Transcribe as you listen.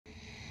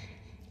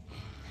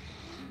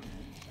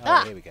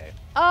Oh, here we go.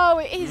 Oh,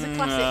 it is a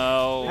classic.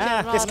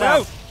 No. This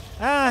Regenerados.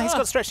 time. He's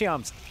got stretchy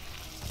arms.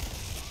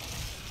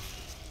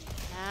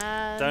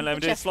 And Don't let him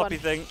the do his chest floppy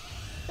one. thing.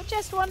 The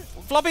chest one.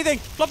 Floppy thing!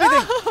 Floppy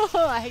thing!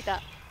 Oh, I hate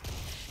that.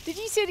 Did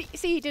you see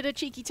he did a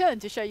cheeky turn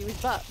to show you his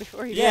butt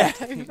before he Yeah.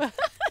 went over?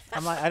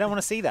 I'm like, I don't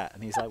want to see that.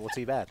 And he's like, well,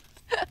 too bad.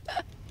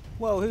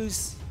 Whoa,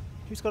 who's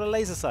got a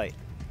laser sight?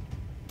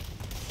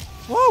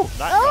 Whoa!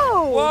 That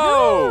Oh,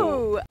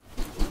 Whoa! no!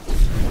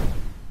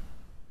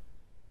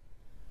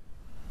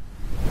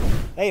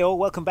 Hey all,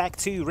 welcome back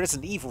to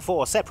Resident Evil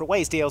 4 Separate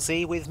Ways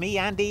DLC with me,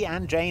 Andy,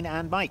 and Jane,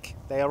 and Mike.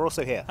 They are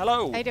also here.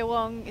 Hello. Ada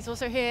Wong is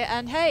also here,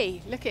 and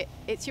hey, look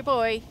it's your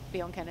boy,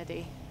 Leon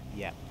Kennedy.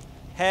 Yeah.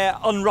 Hair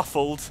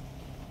unruffled.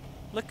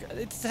 Look,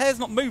 its hair's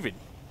not moving.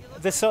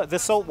 The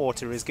salt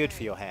water is good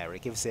for your hair.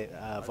 It gives it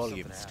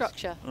volume.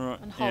 Structure Right.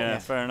 and hold. Yeah,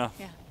 fair enough.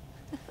 Yeah.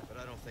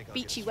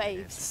 Beachy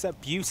waves. So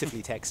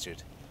beautifully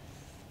textured.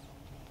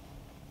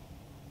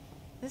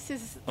 This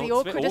is Oh, the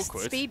it's a bit awkwardest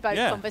awkward. speedboat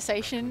Yeah.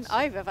 conversation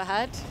I've ever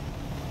had.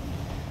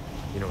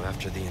 You know,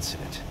 after the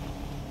incident,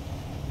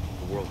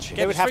 the world changed.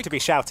 They would it's have very to be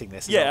shouting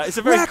this. as Yeah, well. it's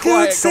a very Raccoon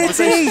quiet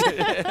City!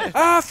 conversation.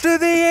 After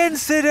the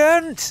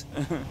incident!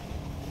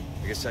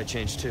 I guess I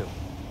changed too.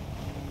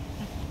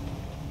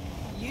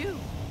 You,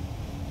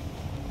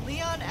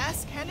 Leon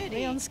S. Kennedy.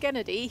 Leon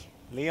Kennedy.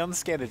 Leon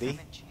Skinnedy.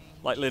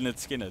 Like Lynyrd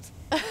Skynyrd.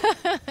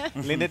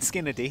 Lynyrd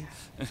Skinnedy.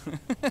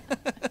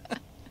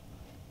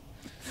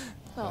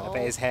 I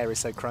bet his hair is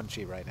so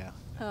crunchy right now.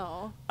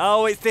 Oh.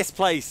 Oh, it's this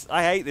place.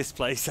 I hate this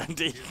place,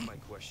 Andy. Here's my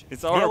question.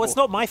 It's Yeah, horrible. well, it's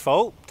not my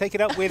fault. Take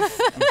it up with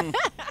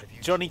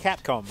Johnny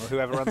Capcom or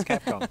whoever runs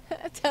Capcom.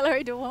 Tell her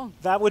Ada Wong.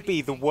 That would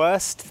be the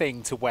worst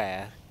thing to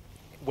wear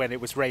when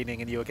it was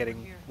raining and you were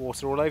getting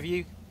water all over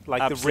you.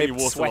 Like Absolutely the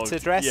ribbed sweater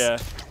waterlogged. dress. Yeah.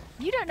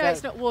 You don't know Yeah.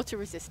 it's not water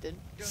resistant.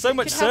 So It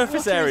much could have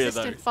surface area, though.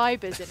 water-resistant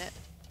fibres in it.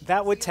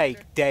 That would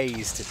take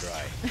days to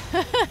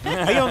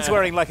dry. Leon's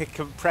wearing like a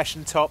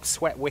compression top,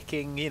 sweat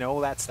wicking, you know, all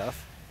that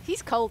stuff.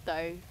 He's cold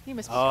though. He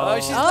must be. Oh,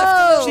 she's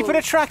Oh! She put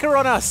a tracker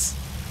on us!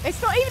 It's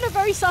not even a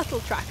very subtle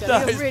tracker. No,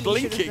 You it's really should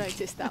blinking. have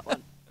noticed that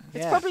one.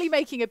 It's Yeah. probably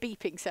making a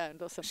beeping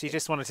sound or something. She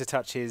just wanted to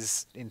touch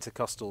his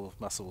intercostal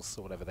muscles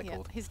or whatever they're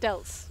called. his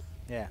delts.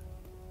 Yeah.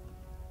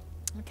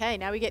 Okay,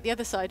 now we get the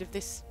other side of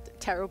this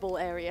terrible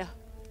area.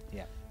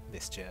 Yeah.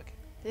 This jerk.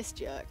 This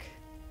jerk.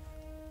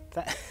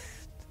 That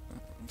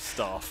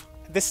Staff.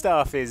 this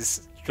staff is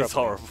It's troubling.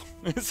 horrible.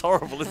 It's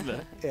horrible, isn't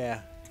it?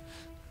 Yeah.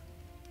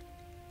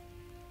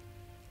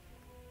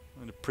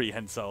 And the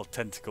prehensile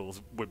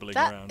tentacles wibbling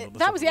That, around. On the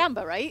that top was of the it.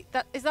 amber, right?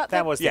 Is that That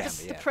the, was the Yes.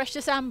 amber, the yeah.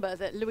 precious amber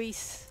that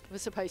Luis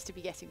was supposed to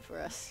be getting for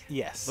us?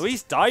 Yes.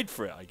 Luis died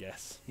for it, I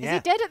guess. Is Yeah. he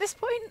dead at this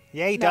point?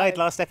 Yeah, he No. died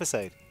last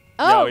episode.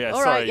 Oh, yeah,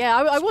 all right. sorry. Yeah,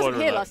 I wasn't Spoiler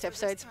here alert. last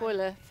episode.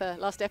 Spoiler for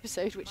last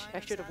episode, which I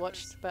should have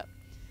watched. But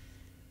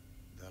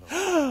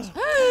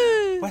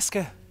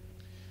Wesker.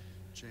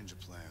 Change of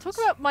plans. talk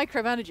about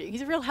micromanaging.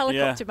 He's a real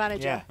helicopter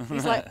manager. Yeah.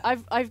 He's like,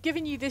 I've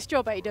given you this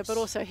job, Ada, but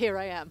also here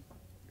I am.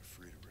 You're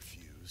free to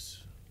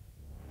refuse.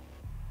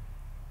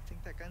 I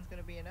think that gun's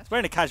gonna be enough. He's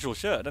wearing a casual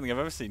shirt. I don't think I've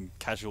ever seen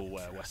casual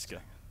wear Wesker.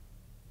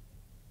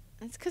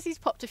 It's because he's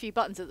popped a few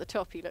buttons at the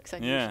top. He looks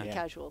unusually Yeah. Yeah.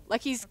 casual,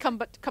 like he's come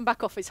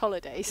back off his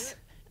holidays,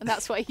 and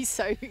that's why he's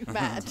so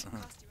mad.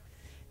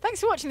 Thanks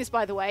for watching this,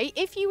 by the way.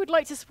 If you would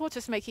like to support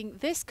us making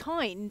this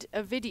kind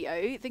of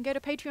video, then go to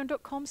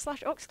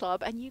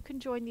patreon.com/oxclub and you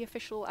can join the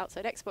official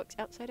Outside Xbox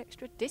Outside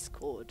Extra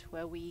Discord,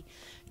 where we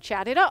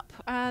chat it up.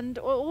 And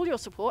all your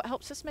support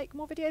helps us make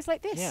more videos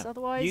like this. Yeah.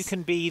 Otherwise, You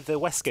can be the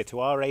Wesker to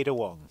our Ada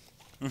Wong.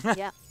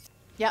 yeah,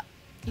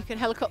 you can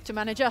helicopter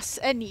manage us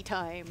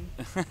anytime.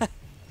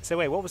 So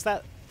wait, what was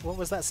that? What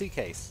was that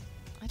suitcase?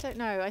 I don't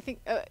know. I think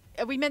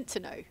are we meant to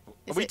know?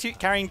 Are we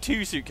carrying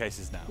two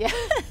suitcases now? Yeah.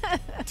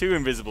 Two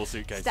invisible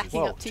suitcases. Stacking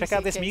Whoa, up two check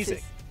out this suitcases.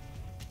 music.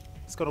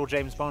 It's got all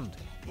James Bond.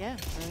 Yeah.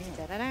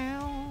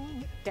 Da-da-dow,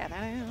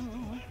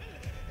 da-da-dow.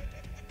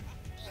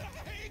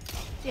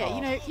 Yeah,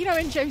 Oh. you know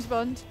in James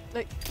Bond,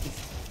 like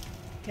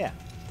Yeah.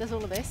 does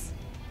all of this.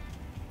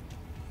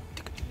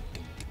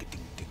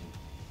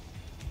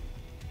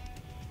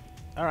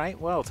 All right,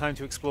 well, time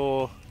to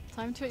explore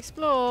Time to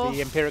explore.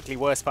 the empirically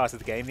worst part of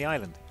the game, the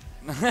island.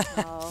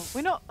 Oh,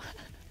 we're not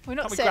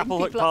Can't we setting grapple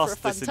hook people up for a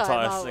past fun this time,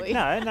 entire are we?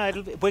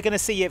 segment? No, we're going to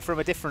see it from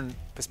a different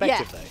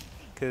perspective, Yeah. though,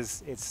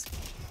 because it's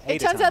It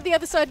Ada turns time. out the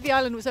other side of the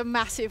island was a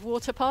massive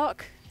water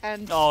park,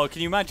 and Oh,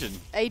 can you imagine?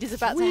 Ada's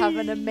about to have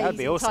an That'd be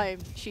amazing awesome. time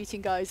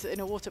shooting guys in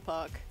a water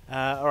park.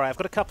 All right, I've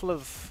got a couple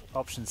of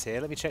options here.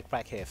 Let me check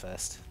back here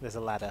first. There's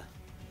a ladder.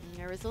 And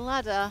there is a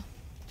ladder.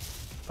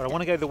 But I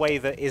want to go the way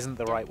that isn't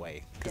the right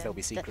way, because there'll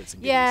be secrets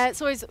and goodies. Yeah,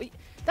 it's always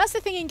that's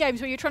the thing in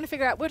games where you're trying to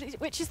figure out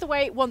which is the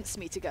way it wants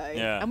me to go,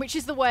 Yeah. and which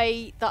is the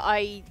way that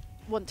I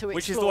want to explore.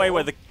 Which is the way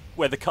where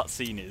the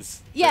cutscene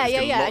is. Yeah, It's yeah,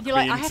 gonna yeah. lock And you're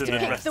like, me I have into to the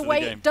pick rest the of way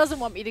game. it doesn't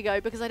want me to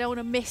go because I don't want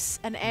to miss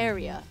an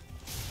area.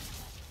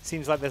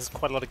 Seems like there's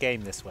quite a lot of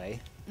game this way.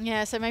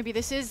 Yeah, so maybe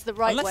this is the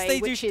right Unless way, they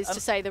do- which is to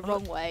say the unle-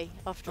 wrong way,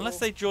 after Unless all.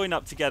 they join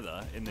up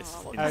together in this.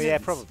 Oh, what in Oh, kind this yeah,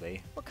 instance.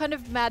 probably. What kind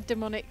of mad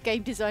demonic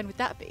game design would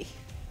that be?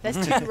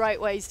 There's two right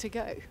ways to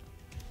go.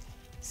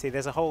 See,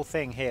 there's a whole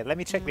thing here. Let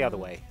me check the other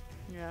way.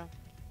 Yeah.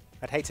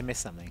 I'd hate to miss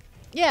something.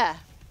 Yeah.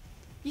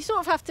 You sort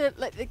of have to,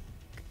 like,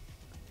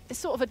 it's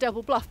sort of a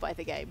double bluff by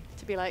the game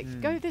to be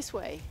like, go this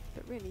way,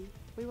 but really,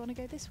 we want to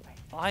go this way.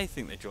 I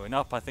think they join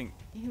up. I think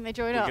You think they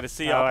join we're up? going to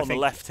see Oh, up I on the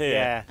think- left here.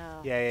 Yeah,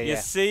 Oh. yeah. You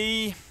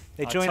see?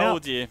 They I join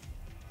told up. you.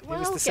 Well,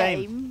 was the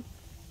same. game,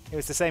 It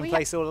was the same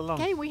place all along.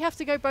 Game, we have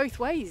to go both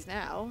ways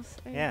now.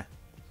 So. Yeah.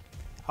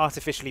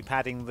 Artificially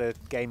padding the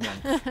game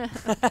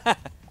length.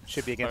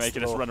 Should be By against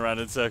making the us law. run around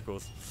in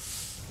circles.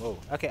 Whoa.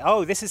 Okay.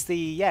 Oh, this is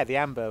the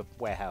amber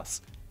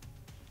warehouse.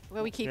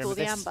 Where we keep Remember all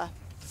the this? amber.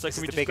 So This can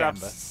is we the just big grab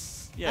amber.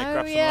 Yeah, oh grab some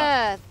of that.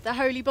 yeah, the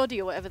holy body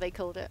or whatever they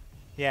called it.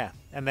 Yeah.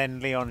 And then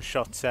Leon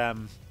shot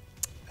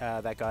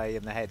that guy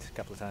in the head a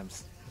couple of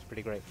times. It's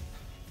pretty great.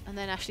 And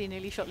then Ashley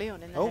nearly shot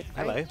Leon in the Oh, head.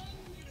 hello. Great.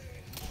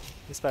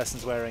 This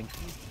person's wearing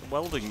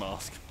Welding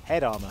mask.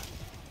 head armor.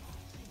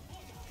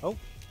 Oh.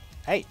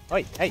 Hey.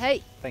 Oi. Hey.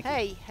 Hey, Thank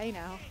you. hey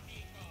now.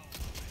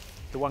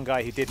 The one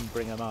guy who didn't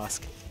bring a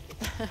mask.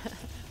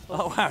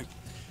 Oh wow.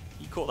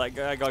 You caught that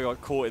guy got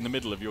caught in the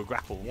middle of your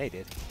grapple. Yeah, he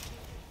did.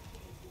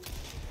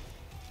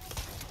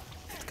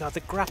 God, the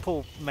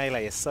grapple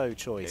melee is so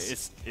choice.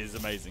 It is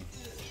amazing.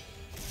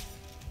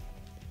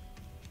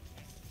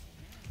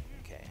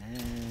 Okay,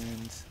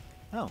 and...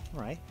 Oh, all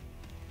right.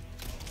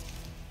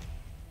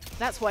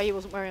 That's why he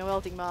wasn't wearing a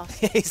welding mask.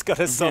 He's got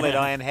a solid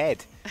iron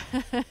head.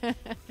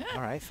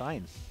 All right,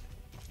 fine.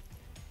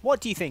 What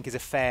do you think is a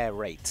fair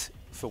rate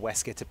for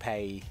Wesker to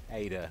pay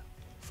Ada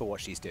for what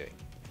she's doing?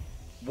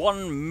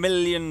 $1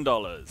 million.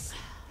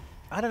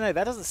 I don't know.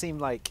 That doesn't seem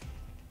like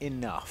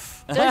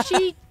enough. Does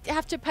she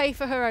have to pay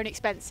for her own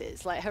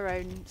expenses, like her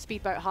own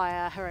speedboat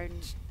hire, her own?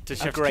 Does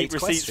she A have to keep great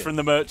receipts question. from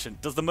the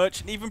merchant? Does the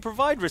merchant even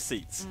provide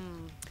receipts?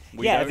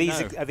 We Yeah, don't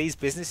know. are these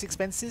business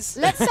expenses?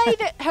 Let's say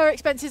that her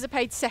expenses are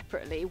paid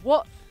separately.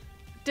 What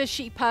does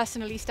she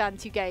personally stand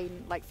to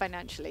gain, like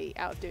financially,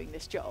 out of doing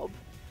this job?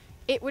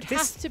 It would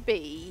This- have to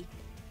be.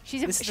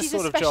 She's a This is the she's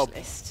sort a of job.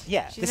 specialist.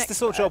 Yeah, She's this an is the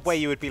sort of job expert. where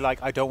you would be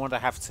like, I don't want to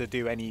have to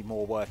do any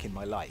more work in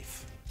my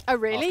life. Oh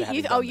really? after having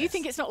You done you this.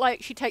 think it's not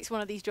like she takes one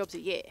of these jobs a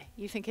year?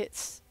 You think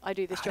it's I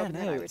do this I job don't and know.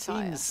 then I It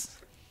retire? seems.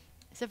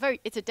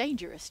 It's a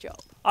dangerous job.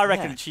 I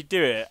reckon Yeah. she'd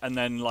do it, and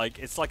then like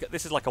it's like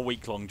this is like a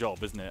week-long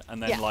job, isn't it?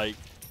 And then Yeah. like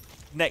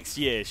next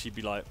year she'd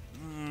be like,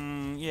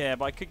 yeah,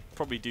 but I could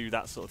probably do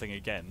that sort of thing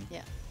again.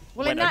 Yeah.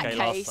 Well, Went in that okay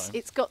last case, time.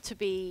 it's got to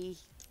be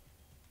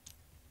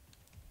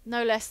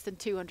no less than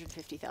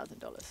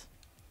 $250,000.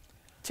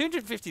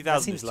 $250,000 That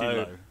is seems too low.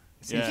 low.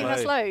 It seems You think low.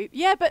 that's low?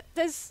 Yeah, but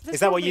there's Is that what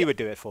probably- you would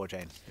do it for,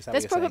 Jane? Is that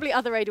There's what you're probably saying?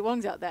 other Ada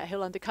Wongs out there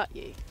who'll undercut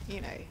you.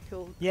 You know,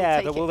 who'll Yeah,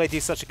 take but will it. they do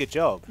such a good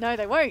job? No,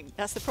 they won't.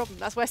 That's the problem.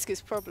 That's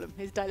Wesker's problem.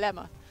 His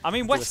dilemma. I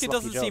mean, Do a Wesker sloppy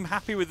doesn't job. seem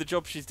happy with the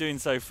job she's doing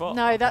so far.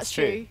 No, that's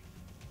true.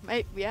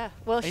 true. Yeah.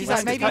 Well, He's she's like,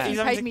 having maybe to- if he's you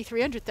having paid to- me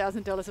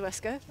 $300,000,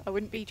 Wesker, I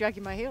wouldn't be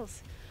dragging my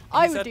heels.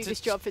 I He's would had do to this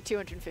ch- job for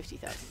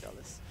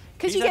 $250,000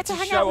 because He's you had get to to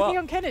hang out show with up.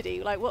 Leon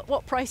Kennedy. Like,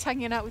 what price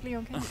hanging out with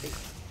Leon Kennedy?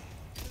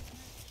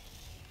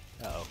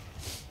 Uh-oh.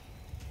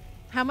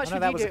 How much Oh, no,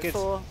 would that you was do a it good-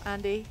 for,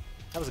 Andy?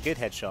 That was a good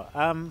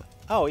headshot.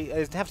 Oh,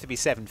 it'd have to be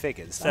 7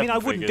 figures. I mean, I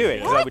Seven wouldn't do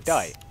figures, it because I yeah. would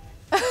die.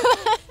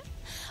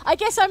 I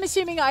guess I'm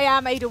assuming I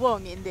am Ada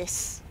Wong in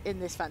this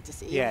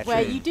fantasy, Yeah,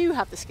 where true. you do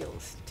have the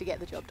skills to get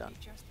the job done.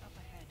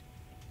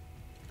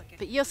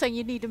 But you're saying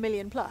you need $1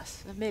 million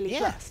plus to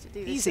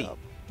do this easy, job.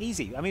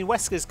 easy. I mean,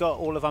 Wesker's got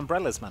all of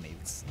Umbrella's money.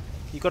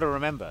 You've got to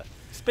remember.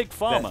 It's Big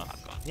Pharma,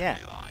 Yeah.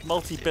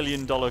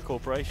 multi-billion-dollar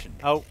corporation.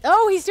 Oh,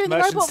 Oh, he's doing the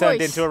Merchant's robot turned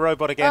voice. into a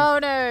robot again. Oh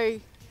no!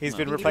 He's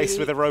been Oh. replaced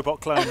with a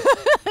robot clone.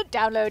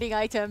 Downloading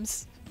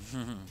items.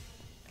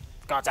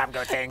 Got some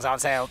good things on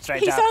sale.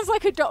 Straight He up. sounds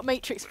like a dot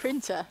matrix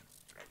printer.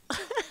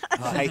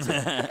 I hate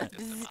it.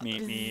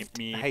 Meep, meep,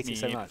 meep, I hate it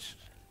so meep. much.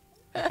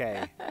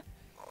 Okay.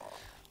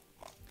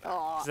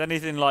 Oh, Is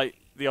anything like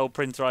the old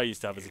printer I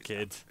used to have as a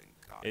kid?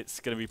 It's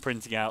going to be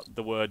printing out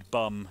the word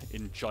bum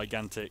in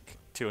gigantic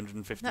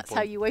 250 that's point.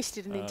 how you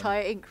wasted an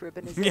entire ink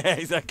ribbon, is it? Yeah,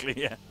 exactly,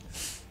 yeah.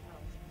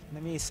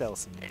 Let me sell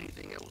some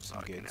Anything else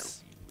I can help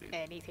goods. you with?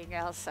 Anything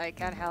else I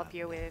can help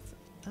you with?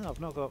 Oh, I've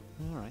not got...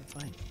 All right,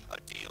 fine. A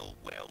deal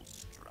well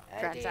struck.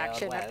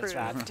 Transaction well, that's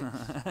approved.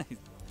 right. He's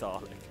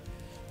darling.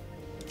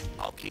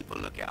 I'll keep a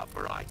lookout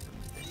for items.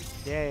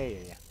 Yeah, yeah,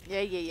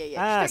 yeah. Yeah.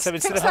 Ah, Fix, so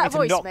instead fix of that having to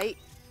voice, knock mate.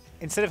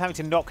 Instead of having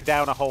to knock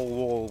down a whole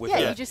wall with Yeah,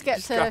 a you just get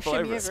just to grapple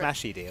shimmy over over it. it.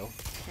 smashy deal,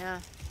 Yeah.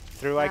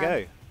 through I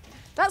go.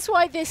 That's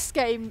why this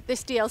game,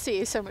 this DLC,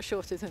 is so much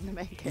shorter than the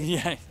main game.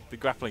 Yeah, the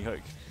grappling hook.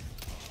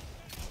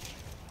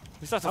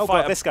 We still have to Oh,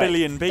 fight God, this a guy.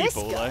 billion This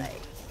people, guy.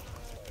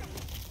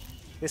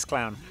 This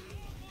clown.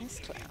 This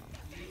clown.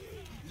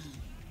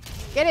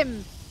 Get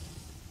him.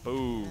 though.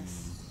 Boom.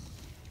 Yes.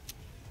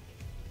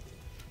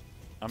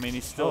 I mean,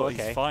 he's still Oh,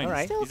 okay. he's fine. All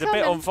right. Still He's a bit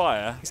coming. on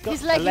fire. He's got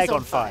His leg a is leg on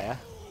on fire.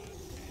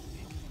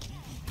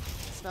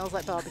 Smells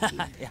like barbecue.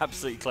 He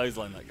absolutely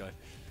clotheslined that guy.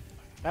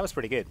 That was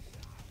pretty good.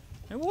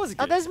 It was Oh,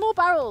 good. there's more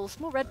barrels,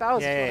 more red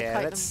barrels. Yeah, if you yeah,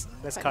 wanna yeah, kite them,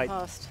 let's them kite.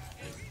 past.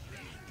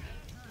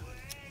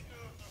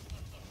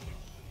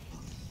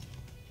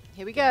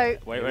 Here we go.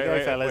 Wait, Here we wait, go,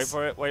 wait, fellas. wait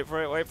for it, wait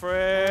for it, wait for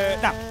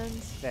it. No. And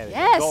There we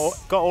yes! go.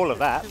 Got all of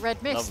that. the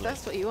red mist, Lovely.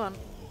 that's what you want.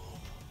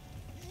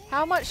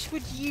 How much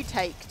would you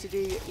take to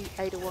do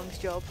Ada Wong's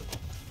job,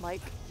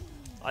 Mike?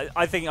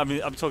 I think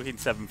I'm talking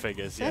 7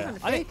 figures. Seven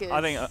I think figures?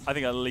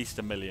 at least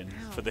 $1 million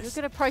for this.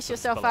 You're going to price for this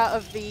yourself below. out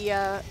of the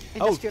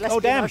industrial oh,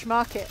 damn. espionage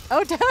market.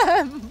 Oh,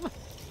 damn!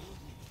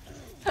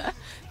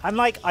 I'm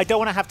like, I don't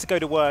want to have to go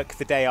to work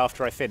the day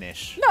after I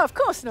finish. No, of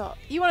course not.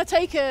 You want to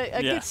take a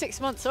Yeah. good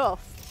 6 months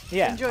off.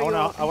 Yeah, Enjoy I want your,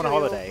 I want a enjoy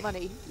your holiday.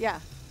 money. Yeah,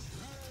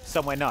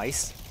 Somewhere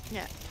nice.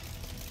 yeah.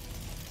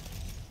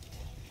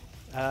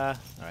 All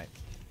right.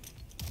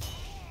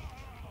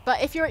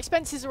 But if your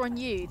expenses are on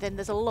you, then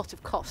there's a lot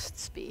of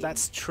costs being.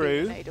 That's being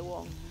true. an Ada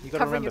Wong. You got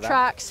to Covering remember your that.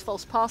 tracks,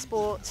 false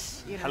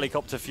passports. You know.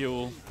 Helicopter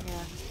fuel. Yeah.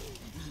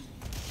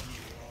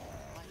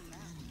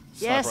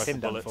 Sniper Yes. rifle Him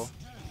done bullets. for.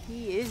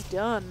 He is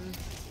done.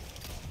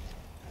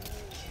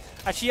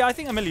 Actually, I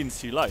think $1 million's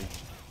too low.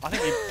 I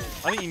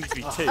think you need to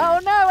be 2. Oh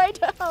no,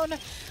 Ada! Oh no.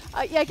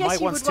 Yeah, I guess Mike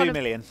you wants would 2 want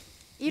million.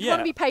 You'd Yeah,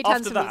 want to be paid after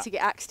handsomely that. to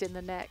get axed in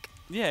the neck.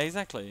 Yeah,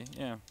 exactly.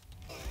 Yeah. All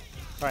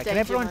right, can Danger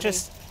everyone money.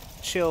 just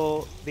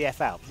chill the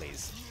F out,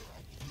 please?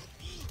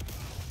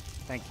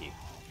 Thank you.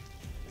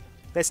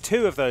 There's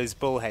 2 of those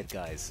bullhead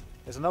guys.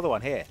 There's another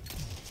one here.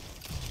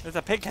 There's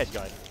a pighead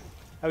guy.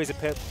 Oh, he's a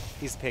pighead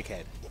He's a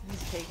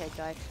pig-head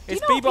guy. Do you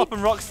It's know what Bebop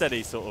and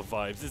Rocksteady sort of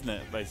vibes, isn't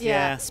it? Basically.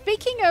 Yeah. Yeah.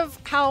 Speaking of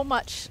how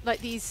much like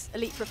these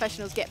elite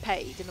professionals get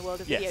paid in the world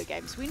of Yes. video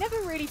games, we never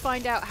really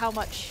find out how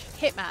much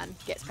Hitman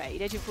gets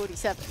paid. Agent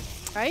 47,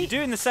 right? You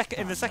do in the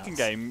second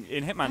game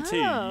in Hitman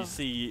 2. Oh. You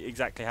see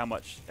exactly how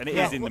much, and it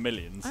is Yeah. in the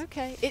millions.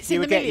 Okay, it's You in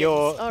would the get millions.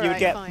 your All you would right,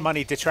 get fine.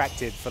 money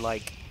detracted for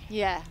like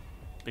Yeah,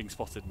 Being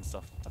spotted and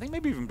stuff. I think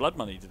maybe even Blood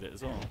Money did it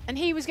as well. and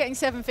he was getting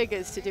 7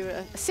 figures to do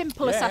a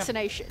simple Yeah, yeah.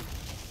 assassination,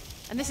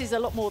 and this is a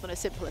lot more than a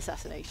simple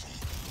assassination.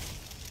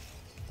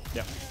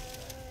 Yeah.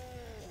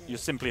 You're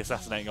simply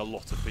assassinating a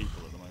lot of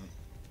people at the moment.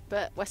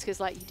 But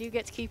Wesker's like, you do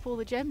get to keep all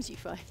the gems you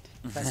find.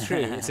 that's true.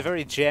 It's a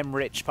very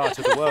gem-rich part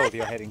of the world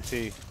you're heading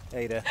to,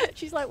 Ada.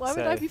 She's like, why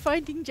would I So- be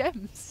finding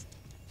gems?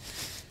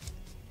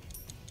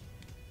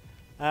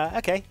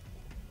 Okay,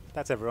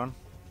 that's everyone.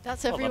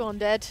 That's Well done. everyone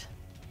dead.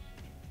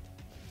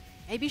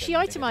 Maybe she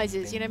Ding, ding, itemizes,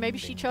 ding, you know, maybe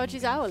ding, she ding,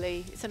 charges ding.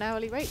 hourly. It's an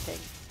hourly rate thing,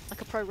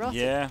 like a pro rata.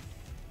 Yeah. You're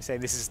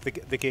saying this is the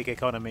gig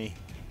economy.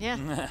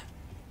 Yeah.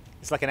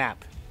 It's like an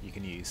app you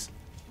can use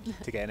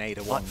to get an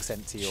Ada Wong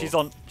sent to your.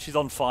 She's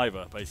on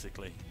Fiverr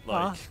basically.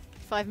 Like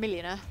 5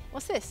 millionaire.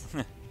 What's this? I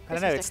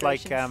don't know. Christmas It's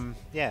like decorations.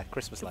 yeah,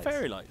 Christmas lights.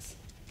 fairy lights.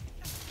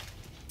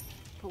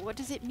 But what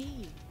does it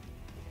mean?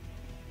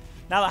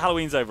 Now that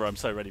Halloween's over, I'm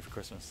so ready for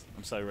Christmas.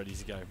 I'm so ready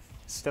to go.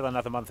 Still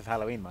another month of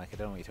Halloween, Mike. I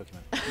don't know what you're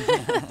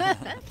talking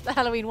about. The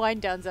Halloween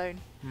wind down zone.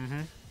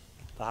 Mm-hmm.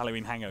 The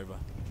Halloween hangover.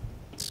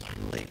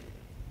 Suddenly,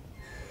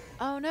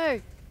 Oh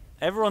no.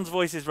 Everyone's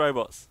voice is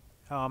robots.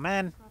 Oh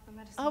man.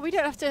 Oh, we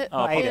don't have to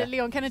Oh, hear Ada.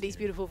 Leon Kennedy's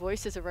beautiful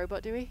voice as a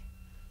robot, do we?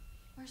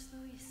 Where's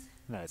Luis?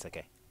 No, it's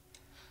okay.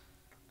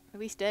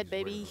 Luis dead,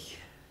 baby.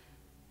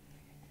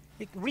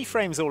 It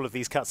reframes all of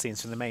these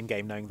cutscenes from the main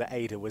game, knowing that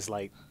Ada was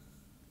like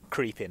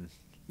creeping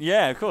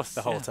Yeah, of course.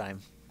 the whole yeah.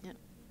 time.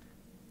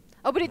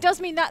 Oh, but it does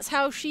mean that's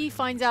how she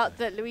finds out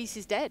that Luis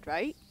is dead,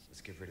 right?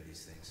 Let's get rid of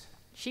these things.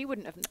 She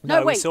wouldn't have. No,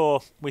 wait. we saw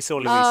Luis.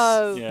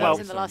 Oh, Yeah, that was well,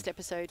 in the last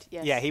episode.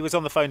 Yes. yeah, he was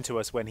on the phone to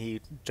us when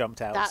he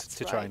jumped out That's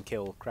to try right. and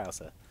kill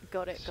Krauser.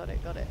 Got it. Got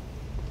it. Got it.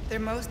 Their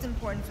most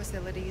important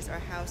facilities are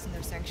housed in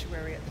their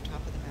sanctuary at the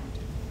top of the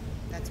mountain.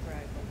 That's where I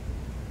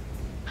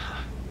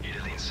go. Need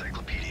the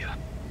encyclopedia.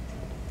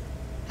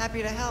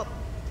 Happy to help.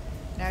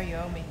 Now you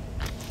owe me.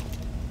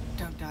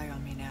 Don't die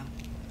on me now.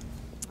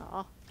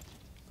 Aw.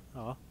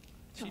 Oh,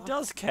 She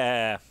does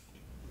care.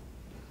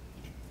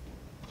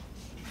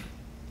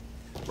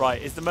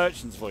 Right, is the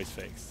merchant's voice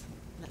fixed?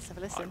 Let's have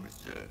a I listen.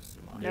 reserve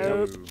some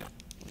Nope.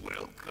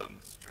 Welcome,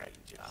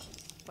 stranger.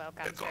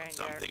 Welcome, I've got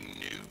something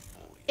new for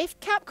you. If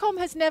Capcom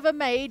has never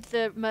made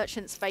the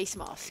merchant's face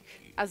mask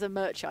as a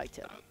merch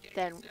item,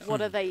 then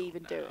what are they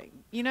even doing?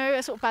 You know,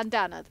 a sort of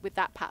bandana with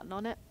that pattern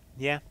on it?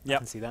 yeah, I Yep.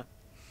 can see that.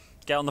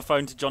 Get on the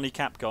phone to Johnny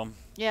Capcom.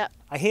 Yeah.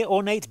 I hear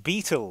ornate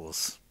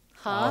beetles.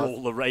 Huh?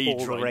 All the rage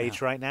All the right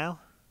rage now. right now.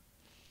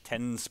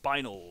 10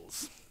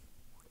 spinals.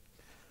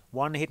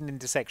 One hidden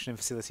intersection in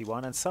Facility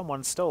 1, and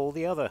someone stole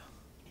the other.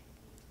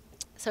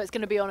 So it's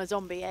going to be on a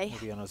zombie, eh?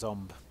 Maybe on a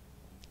zomb.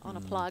 On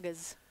a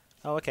plagas.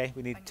 Oh, okay.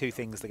 We need 2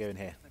 things to go in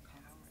here.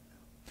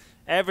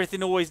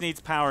 Everything always needs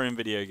power in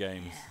video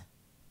games.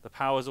 The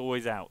power's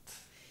always out.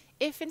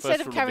 If instead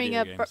First of rule of carrying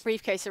video a games.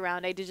 briefcase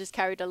around, Ada just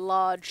carried a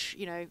large,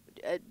 you know,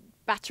 a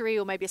battery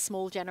or maybe a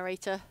small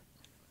generator.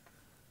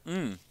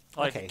 Like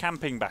Okay. a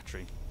camping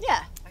battery.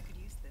 Yeah. I could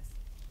use this.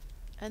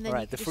 And All then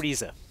right, you the could just-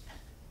 freezer.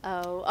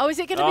 Oh, is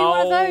it going to be one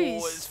of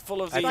those? It's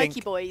full of I these. think-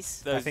 Spiky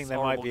boys. those I think there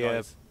might horrible be a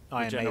guys.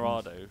 Iron Maiden.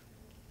 Regenerado.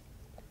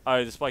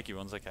 Oh, the spiky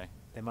ones, okay.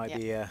 There might Yeah.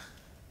 be a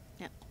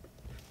Yeah.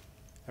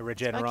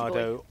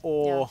 Regenerado boy.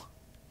 or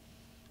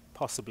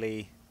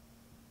possibly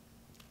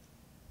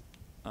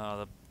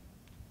The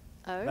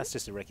Oh, that's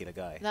just a regular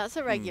guy. that's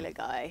a regular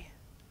guy.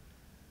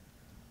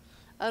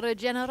 A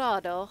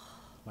Regenerado.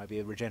 Might be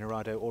a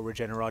Regenerado or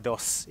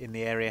Regenerados in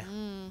the area.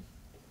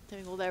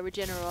 Doing all their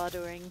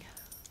Regeneradoing.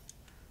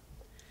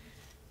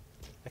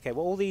 Okay,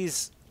 well, all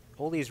these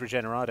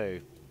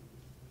Regenerado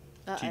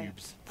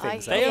Tubes.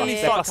 things. They only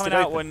they're start busted coming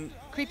out open. when...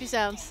 Creepy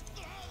sounds.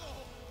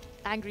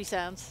 Angry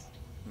sounds.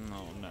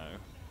 Oh, no.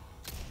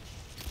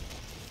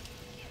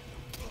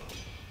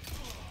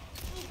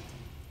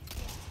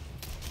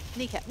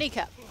 Kneecap,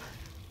 kneecap.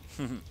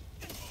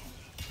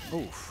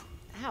 Oof.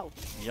 Ow.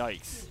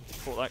 Yikes.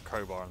 Caught that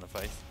crowbar in the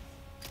face.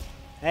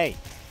 Hey.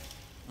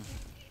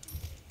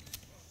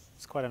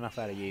 It's quite enough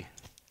out of you.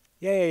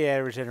 Yeah,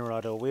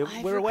 Regenerado.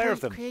 We're aware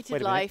of them. Created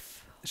Wait a minute.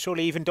 life.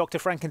 Surely even Dr.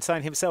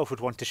 Frankenstein himself would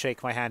want to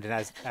shake my hand in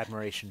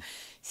admiration.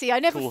 See, I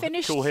never Cool-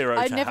 finished. cool hero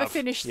I to never have.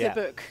 finished Yeah.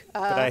 the book.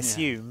 But I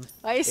assume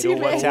I it assume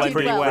all worked it out did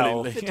pretty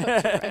well. for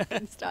Dr.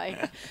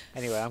 Frankenstein.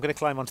 Anyway, I'm going to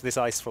climb onto this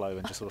ice floe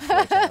and just sort of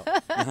float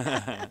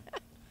out.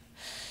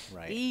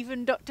 Right.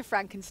 Even Dr.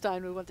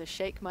 Frankenstein would want to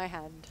shake my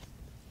hand.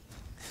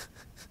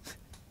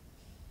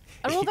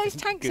 Are all those Even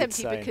tanks good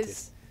empty because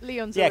scientists.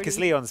 Leon's Yeah, already 'cause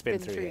Leon's been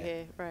through here.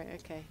 here. Right,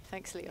 okay.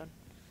 Thanks, Leon.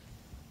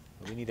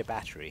 We need a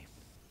battery.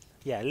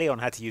 Yeah, Leon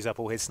had to use up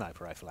all his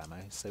sniper rifle ammo,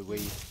 so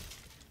we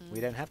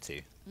don't have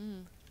to.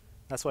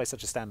 That's why he's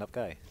such a stand-up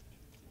guy.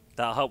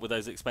 That'll help with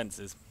those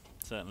expenses,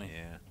 certainly.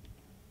 Yeah.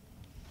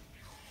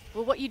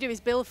 Well, what you do is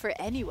bill for it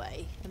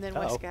anyway, and then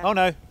Uh-oh. Wesker Oh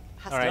no. has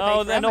All to right. pay Oh,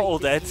 for they're ammo not all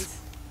dead. fees.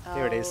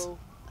 Here it is. Oh,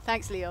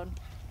 thanks, Leon.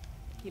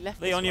 You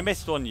left Leon, this you one.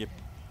 missed one, you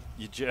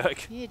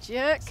jerk. You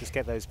jerk. Just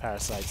get those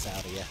parasites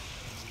out of here.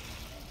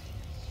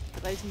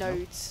 Those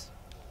nodes.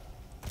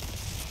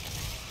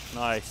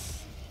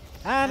 Nice.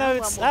 Ah, no, one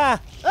it's... more.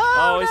 Ah!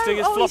 Oh, no. it's doing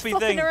its floppy flopping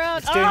thing. Around.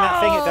 It's doing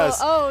that thing it does.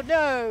 Oh,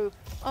 no.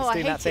 Oh, It's I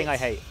doing hate that thing it. I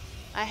hate.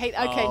 I hate.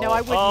 Okay, no,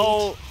 I wouldn't.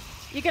 Oh,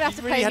 You're gonna have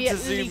you to really pay had me to at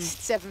zoom.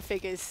 least 7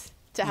 figures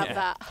to have Yeah.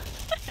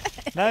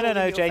 that. No, All in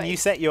your Jane, you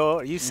face. set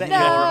your amount.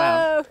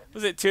 No.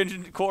 was it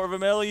 200 of a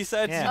mil you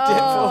said? Yeah. You did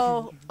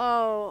for-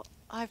 Oh,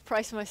 I've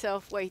priced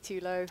myself way too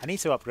low. I need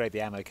to upgrade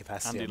the ammo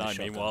capacity Andy on and the I,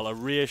 shotgun. meanwhile, are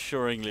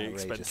reassuringly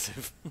Outrageous.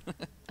 expensive.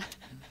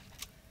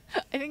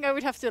 I think I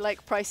would have to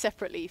like price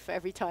separately for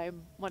every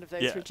time one of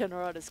those Yeah.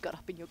 Regenerados got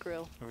up in your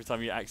grill. Every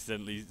time you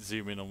accidentally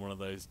zoom in on one of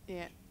those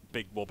Yeah.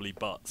 big wobbly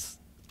butts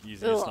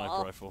using a Ugh.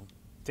 sniper rifle.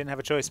 Didn't have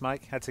a choice,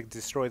 Mike. Had to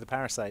destroy the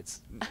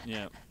parasites.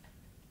 Yeah.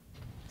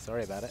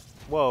 Sorry about it.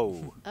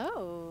 Whoa. Oh.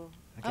 Oh,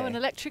 Okay. an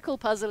electrical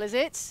puzzle, is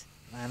it?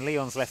 Man,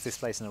 Leon's left this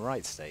place in the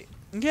right state.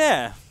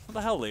 Yeah. What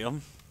the hell,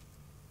 Leon?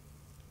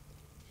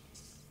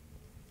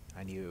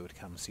 I knew it would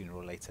come sooner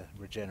or later.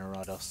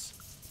 Regenerados.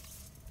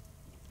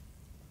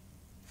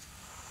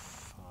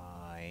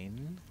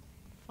 Fine.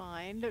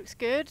 Fine. Looks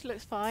good.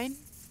 Looks fine.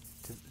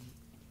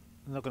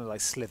 I'm not going to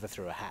like slither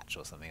through a hatch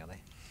or something, are they?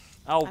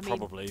 Oh, I mean,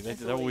 probably. there's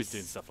They're always always-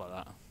 doing stuff like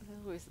that.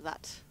 There's always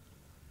that.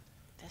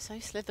 They're so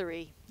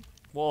slithery.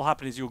 What will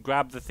happen is you'll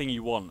grab the thing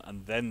you want,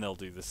 and then they'll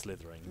do the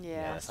slithering.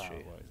 Yeah. That's That's how true.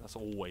 it works. That's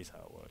always how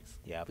it works.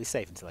 Yeah, I'll be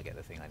safe until I get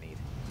the thing I need.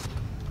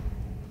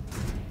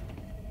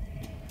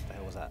 What the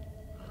hell was that?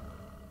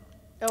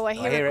 Oh, I I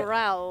hear hear a it.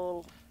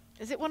 growl.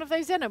 Is it one of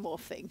those xenomorph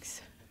things?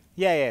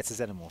 Yeah, it's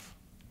a xenomorph.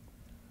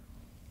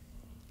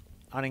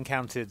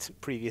 Unencountered,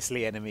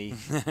 previously enemy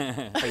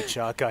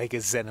H.R.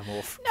 Geiger's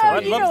xenomorph. No,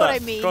 I'd you love know what I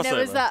that mean. There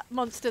was crossover. that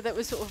monster that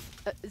was sort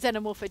of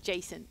xenomorph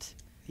adjacent.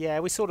 Yeah,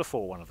 we sort of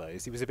fought one of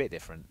those. He was a bit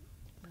different.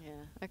 Yeah,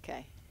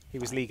 okay. He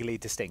was legally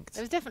distinct.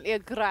 There was definitely a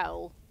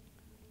growl.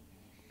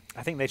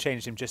 I think they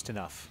changed him just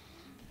enough.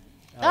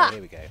 Oh, Ah!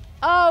 here we go.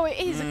 Oh, it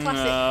is a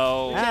classic.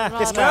 No. Ah,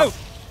 this Regenerado. clown!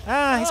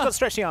 Ah, he's Ah. got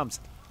stretchy arms.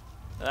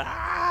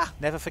 Ah!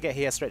 Never forget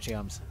he has stretchy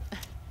arms.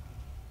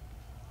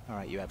 All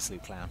right, you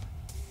absolute clown.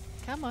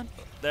 Come on.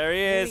 There he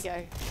Here we is.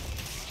 go.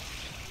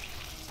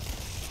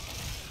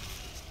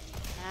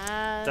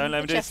 And Don't let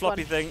the him do his chest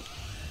floppy one. thing.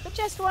 The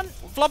chest one.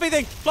 Floppy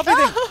thing! Floppy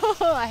thing!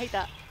 Oh, I hate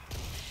that.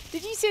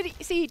 Did you see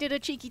he did a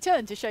cheeky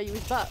turn to show you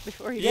his butt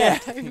before he Yeah.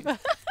 walked over?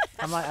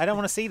 I'm like, I don't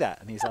want to see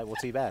that. And he's like, well,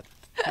 too bad.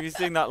 He was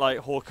doing that like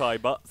Hawkeye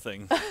butt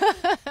thing. Right,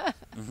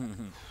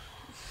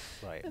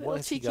 A what little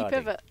is he cheeky guarding?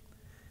 pivot.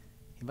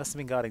 He must have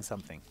been guarding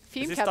something.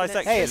 Fume Is this cabinets.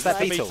 dissection? Hey, it's that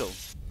The beetle.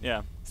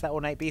 Yeah. It's that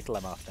ornate beetle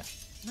I'm after.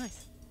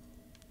 Nice.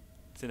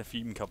 It's in a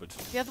fume cupboard.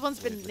 The other one's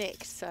been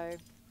nicked, so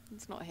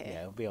it's not here.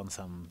 Yeah, it'll be on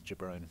some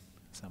jabron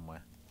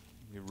somewhere.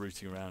 You're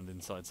rooting around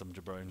inside some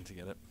jabroni to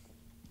get it.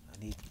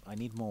 I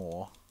need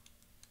more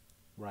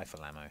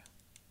rifle ammo,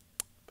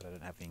 but I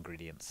don't have the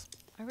ingredients.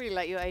 I really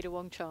like your Ada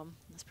Wong charm.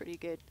 That's pretty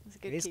good. That's a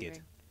good It is key good.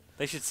 ring.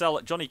 They should sell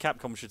it. Johnny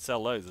Capcom should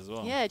sell those as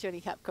well. Yeah, Johnny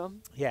Capcom.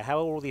 Yeah, how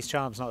are all these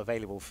charms not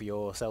available for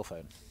your cell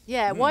phone?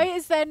 Yeah, why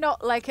is there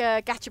not like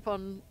a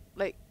gachapon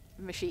like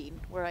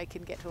machine where I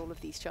can get all of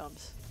these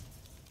charms?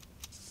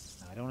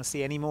 I don't want to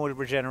see any more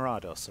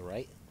Regenerados, all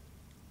right?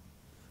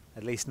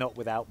 At least not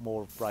without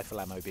more rifle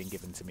ammo being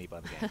given to me by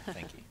the game.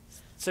 Thank you.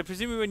 So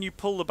presumably when you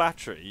pull the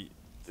battery,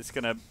 it's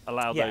going to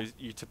allow Yeah.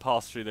 you to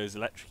pass through those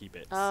electric-y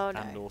bits. Oh, no.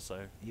 And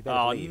also... You better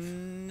oh, leave.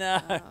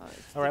 no. Oh,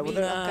 it's All right, the well, meat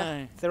there- locker.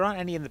 No. There aren't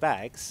any in the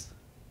bags,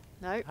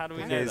 No. How do we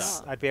know apparently because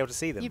that? not. I'd be able to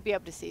see them. You'd be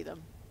able to see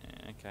them.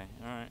 Yeah, okay,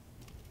 alright.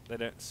 They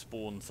don't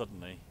spawn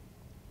suddenly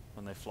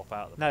when they flop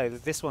out of the No,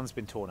 this one's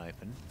been torn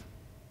open.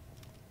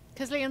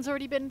 Because Leon's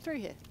already been through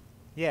here.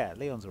 Yeah,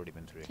 Leon's already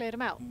been through. Cleared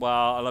them out. Well,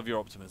 I love your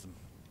optimism.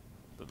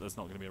 But there's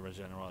not going to be a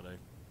Regenerado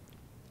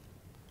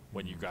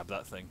when you grab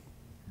that thing.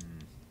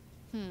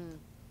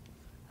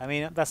 I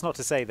mean, that's not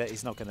to say that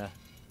he's not gonna.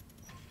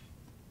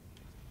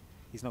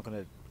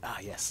 Ah,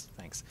 yes,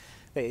 thanks.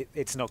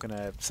 It's not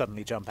gonna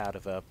suddenly jump out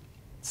of a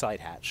side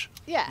hatch.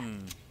 Yeah.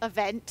 A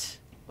vent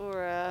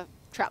or a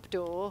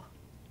trapdoor.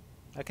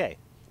 Okay,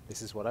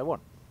 this is what I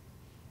want.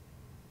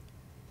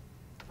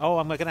 Oh,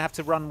 I'm gonna have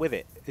to run with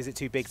it. Is it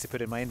too big to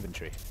put in my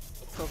inventory?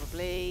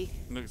 Probably.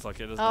 Looks like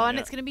it, doesn't Oh, it? and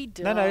Yeah. it's going to be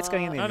dark. No, it's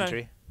going in the No, no.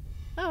 inventory.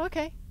 Oh,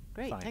 okay.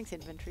 Great. Fine. Thanks,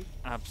 inventory.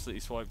 Absolutely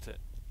swiped it.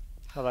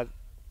 Not like,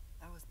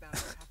 That was bound to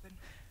happen.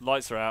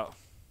 Lights are out.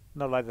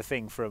 not like the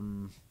thing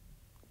from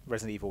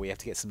Resident Evil where you have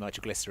to get some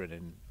nitroglycerin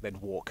and then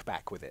walk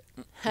back with it.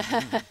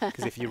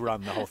 Because if you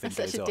run, the whole thing That's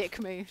goes such a off. dick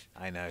move.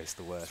 I know, it's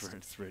the worst.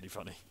 It's really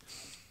funny.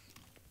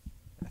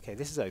 Okay,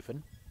 this is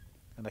open.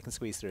 And I can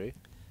squeeze through. Yep.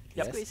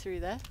 Yes. Squeeze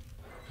through there.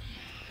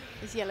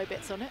 There's yellow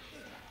bits on it.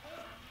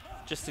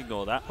 Just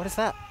ignore that. What is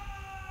that?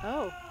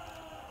 Oh.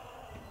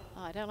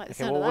 Oh, I don't like the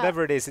Okay, sound well, of that.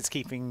 whatever it is, it's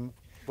keeping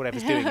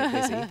whatever's doing it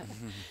busy.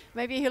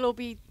 Maybe he'll all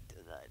be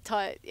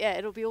tired. Yeah,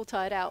 it'll be all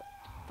tired out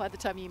by the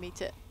time you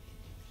meet it.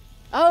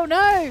 Oh,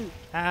 no!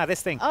 Ah,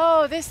 this thing.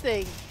 Oh, this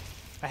thing.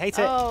 I hate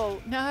it.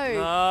 Oh, no.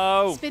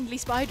 No! Spindly,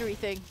 spidery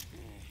thing.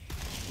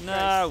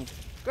 No!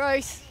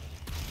 Gross.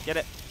 Get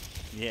it?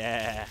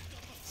 Yeah.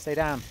 Stay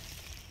down.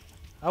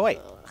 Oh, wait.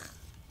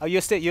 Oh,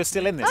 you're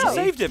still in this. Oh. are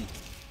you? Saved him!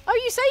 Oh,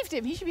 you saved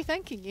him. He should be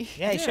thanking you.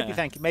 Yeah, he should be Yeah.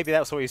 thanking. Maybe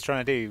that's what he was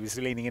trying to do. He was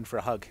leaning in for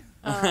a hug.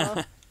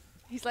 Oh.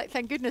 He's like,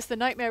 thank goodness the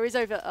nightmare is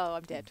over. Oh,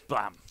 I'm dead.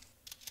 Blam.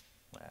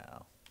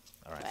 Well,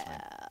 all right,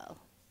 fine.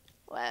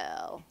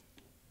 Well.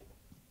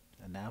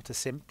 And now to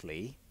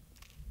simply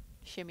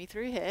Shimmy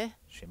through here.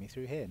 shimmy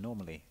through here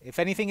normally. If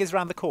anything is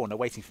around the corner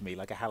waiting for me,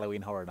 like a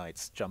Halloween Horror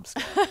Nights jump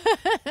scare,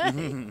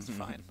 it's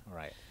fine. All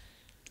right.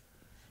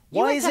 You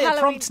Why went is to it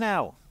Halloween- prompt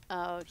now?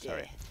 Oh, dear.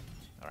 Sorry.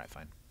 All right,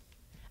 fine.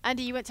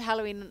 Andy, you went to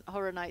Halloween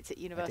Horror Nights at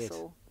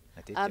Universal.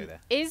 I did go there.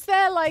 Is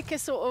there like a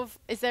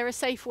is there a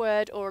safe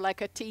word or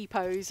like a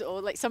T-pose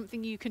or like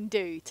something you can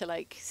do to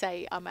like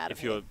say, I'm out of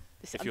If here. you're-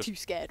 if I'm you're too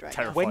scared right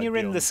terrified now. When you're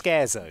in the beyond-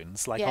 scare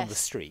zones, like on the Yes.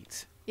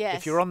 street, Yes.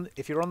 if you're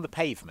on the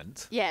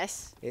pavement,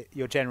 Yes.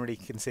 you're generally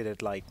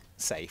considered like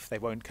safe. They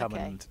won't come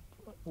Okay. and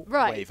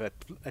Right. wave a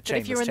But chainless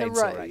if you're in the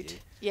chainsaw at road, you.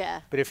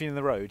 yeah. But if you're in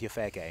the road, you're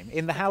fair game.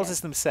 In the houses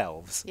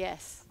themselves,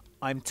 Yes.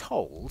 I'm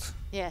told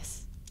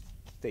Yes.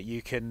 that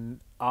you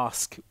can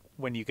ask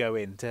when you go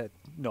in to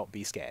not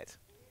be scared.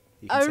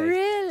 You can Oh, say,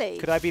 really?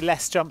 Could I be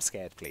less jump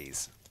scared,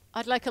 please?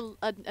 I'd like a no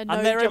And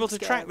they're able jump to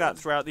scare track that one.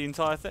 throughout the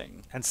entire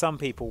thing. And some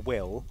people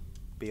will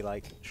be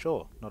like,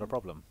 sure, not a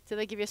problem. So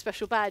they give you a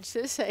special badge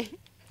to say.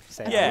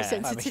 Say, Yeah. Yeah. I'm a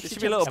sensitive There to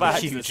should be a little I'm a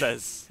badge that huge-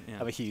 says...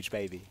 I'm a huge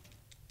baby.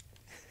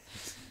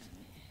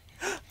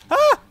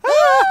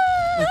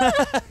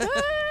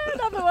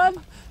 Another one.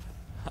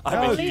 I'm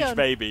Oh, a huge Leon.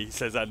 baby,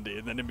 says Andy,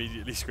 and then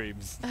immediately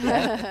screams.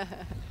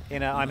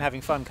 In a I'm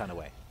having fun kind of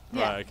way.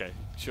 Yeah. Right, okay,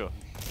 sure.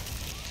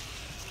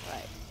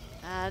 Right.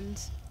 And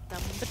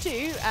number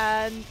 2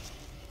 and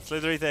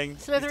Slithery thing.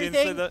 He's Slithery doing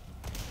thing. slither.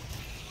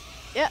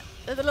 yeah,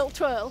 the little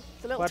twirl.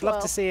 The little Well, I'd twirl.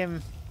 love to see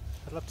him.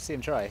 I'd love to see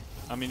him try.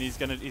 I mean, he's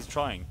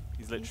trying.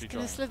 He's literally He's trying.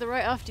 gonna slither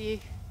right after you.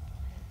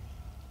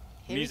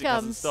 Here Music he comes.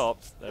 hasn't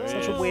stopped. There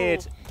Such he a is.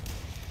 weird.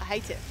 I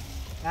hate it.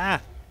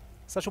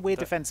 Such a weird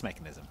defense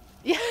mechanism.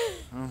 Yeah.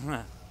 Do you My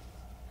want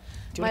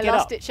to get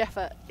last up? ditch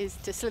effort is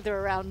to slither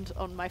around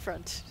on my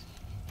front.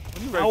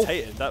 When you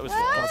rotated, that was For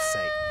what. God's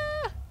sake.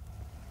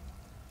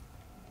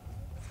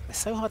 They're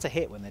so hard to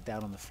hit when they're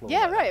down on the floor.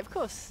 Yeah, like that. right, of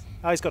course.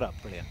 Oh, he's got up.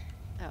 Brilliant.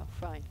 Oh,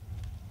 fine.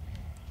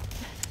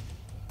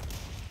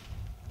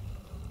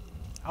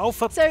 Oh,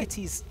 for So-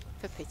 pity's.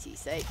 For pity's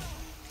sake.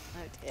 Oh,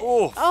 dear.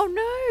 Oh.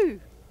 Oh, no!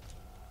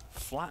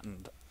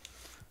 Flattened.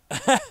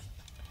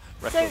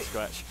 Record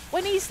scratch.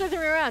 When he's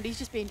slithering around, he's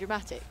just being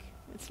dramatic.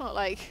 It's not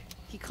like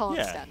he can't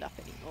Yeah. stand up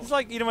anymore. It's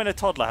like, you know, when a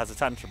toddler has a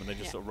tantrum and they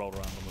just Yeah. sort of roll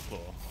around on the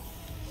floor.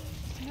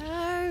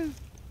 No!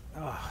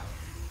 Oh,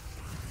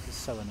 this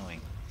is so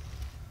annoying.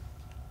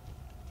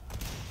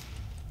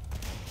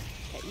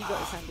 Okay, you got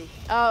this, Andy.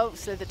 Oh,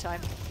 slither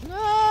time.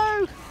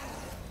 No!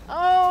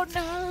 Oh,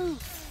 no!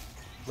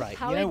 Right,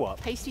 How you know what?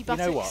 Pasty You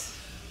buttocks. know what?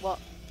 What?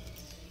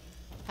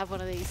 Have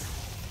one of these.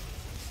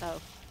 Oh.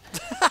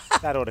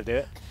 That ought to do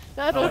it.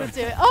 That ought to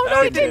do it. Oh, Oh,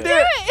 no, it it didn't didn't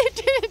do it!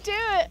 It didn't do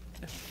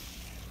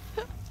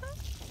it!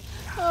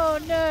 Oh,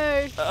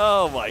 no.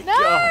 Oh my No!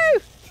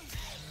 god.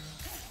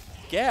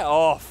 Get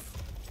off.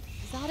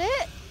 Is that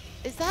it?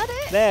 Is that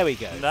it? There we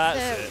go. That's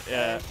There it, we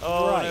yeah. go.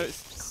 Oh Right. no,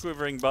 it's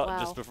quivering butt Wow.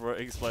 just before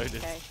it exploded.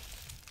 Okay.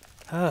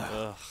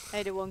 Ugh.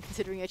 Ada Wong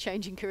considering her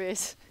changing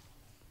careers.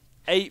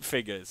 8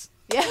 figures.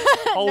 Yeah.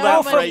 Hold no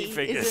out for money 8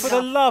 figures. is For the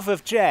enough. love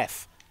of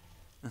Jeff.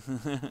 Oh,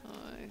 can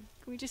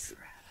we just...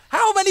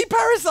 How many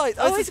parasites?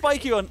 Oh, Oh, it's a it's-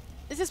 spiky one.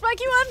 Is it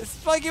spiky one? It's a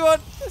spiky one.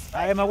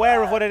 I am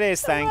aware of what it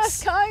is, The thanks.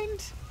 worst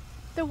kind.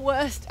 The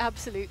worst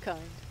absolute kind.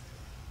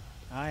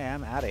 I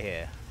am out of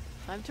here.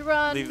 Time to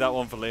run. Leave that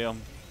one for Leon.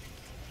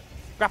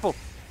 Grapple.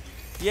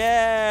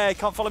 Yeah,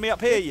 can't follow me up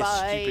here,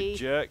 Goodbye. you stupid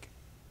jerk.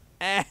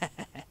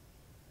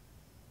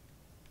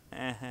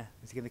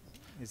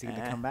 Is he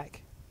gonna come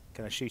back?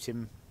 Can I shoot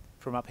him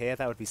from up here.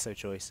 That would be so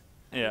choice.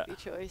 Yeah. Good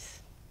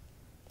choice.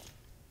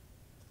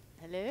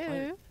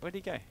 Hello. Where'd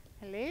he go?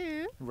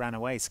 Hello. Ran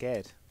away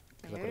scared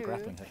because I've got a Hello.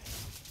 grappling hook.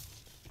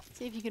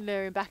 See if you can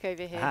lure him back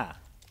over here. Ah,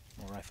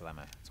 more rifle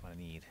ammo. That's what I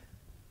need.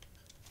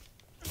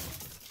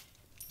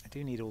 I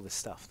do need all this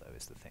stuff though.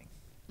 Is the thing.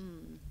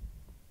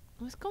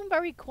 Well, it's gone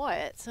very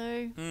quiet,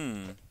 so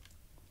The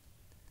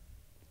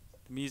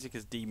music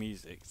is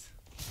demusicked.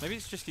 Maybe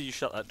it's just 'cause you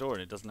shut that door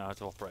and it doesn't know how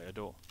to operate a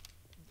door.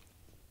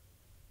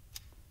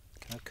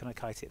 Can I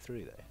kite it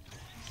through though?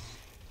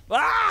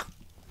 Ah!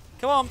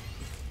 Come on!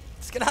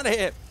 Let's get out of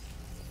here!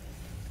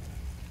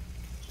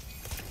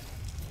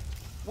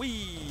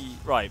 Whee!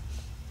 Right.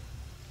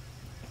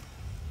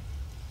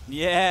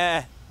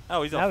 Yeah!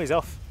 Oh, he's off. No, he's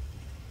off.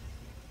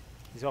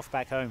 He's off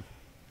back home.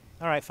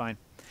 All right, fine.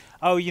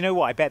 Oh, you know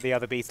what? I bet the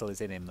other beetle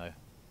is in him though.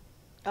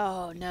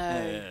 oh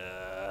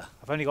no.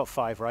 I've only got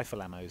 5 rifle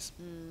ammos.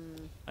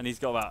 And he's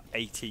got about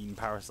 18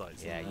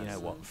 parasites. Yeah, in you there, know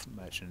so- what,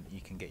 merchant?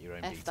 You can get your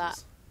own F beetles.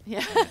 that.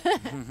 Yeah.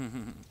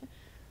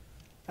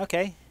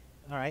 Okay.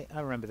 All right. I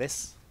remember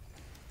this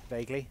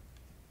vaguely.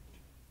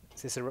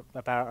 Is this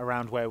about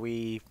around where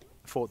we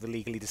fought the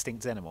legally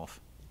distinct xenomorph?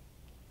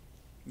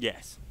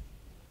 Yes.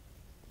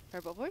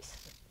 Robot voice.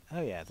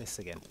 Oh yeah, this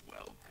again.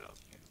 Welcome.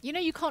 You know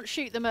you can't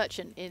shoot the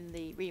merchant in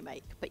the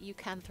remake, but you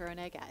can throw an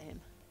egg at him.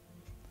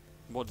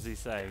 What does he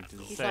say? Does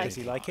he He's say? like- Does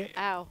he like it?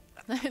 Ow.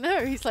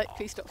 No, he's like,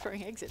 please stop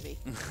throwing eggs at me.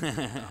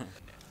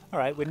 All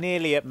right, we're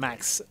nearly at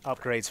max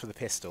upgrades for the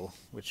pistol,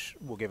 which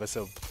will give us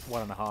a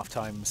 1.5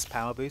 times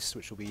power boost,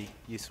 which will be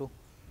useful.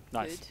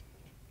 Nice. Good.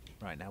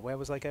 Right, now where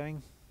was I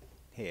going?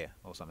 Here,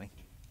 or something.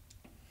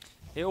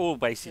 It all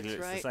basically That's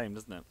looks right. the same,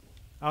 doesn't it?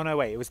 Oh no,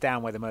 wait, it was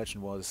down where the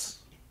merchant was,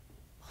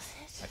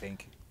 Was I it?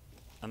 think.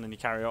 And then you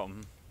carry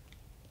on.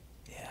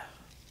 Yeah.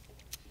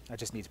 I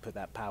just need to put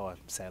that power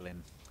cell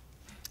in.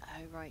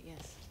 Oh, right,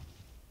 yes.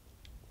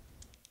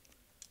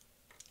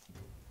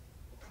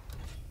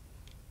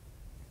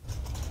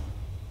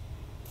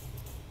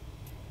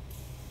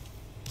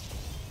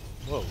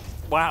 Whoa.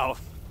 Wow.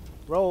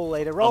 Roll,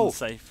 Ada, roll!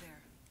 Unsafe.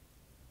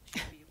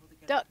 There. Should be able to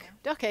get Duck. up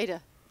now. Duck,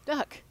 Ada.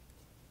 Duck.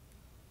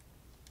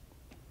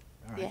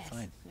 All right, yes.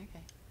 fine. Okay.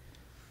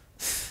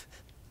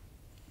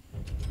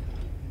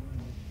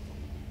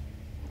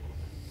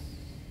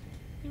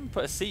 You can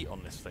put a seat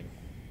on this thing.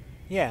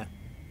 Yeah.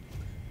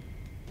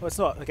 Well, it's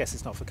not, I guess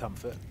it's not for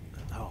comfort.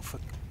 Oh, for...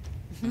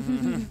 For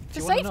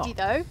you wanna safety, not?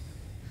 though.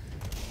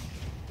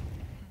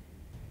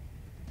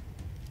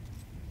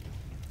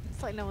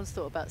 It's like no one's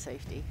thought about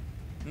safety.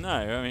 No,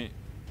 I mean,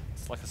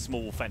 it's like a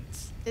small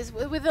fence. It's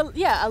with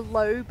a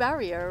low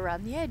barrier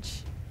around the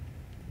edge.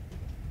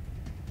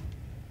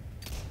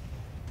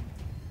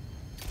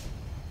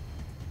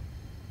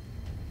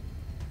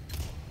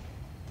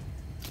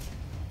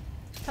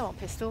 Come on,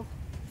 pistol.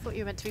 Thought you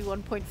were meant to be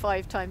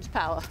 1.5 times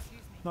power.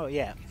 Not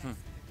yet.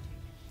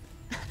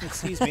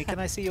 Excuse me, can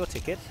I see your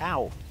ticket?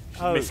 Ow.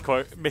 Oh.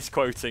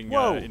 Misquoting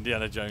Whoa.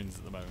 Indiana Jones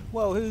at the moment.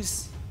 Whoa,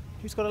 who's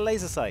got a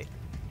laser sight?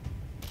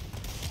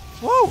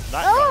 Whoa!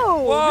 That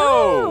Oh,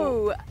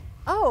 Whoa! no!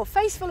 Oh,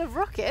 face full of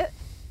rocket.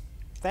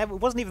 That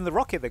wasn't even the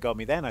rocket that got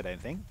me then, I don't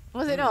think.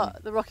 Was it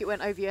not? The rocket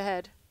went over your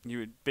head. You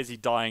were busy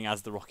dying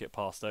as the rocket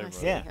passed over. I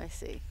see, Yeah. I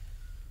see.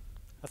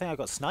 I think I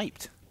got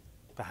sniped,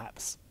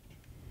 perhaps.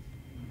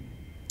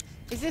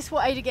 Is this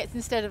what Ada gets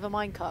instead of a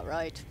minecart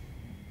ride?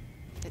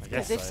 guess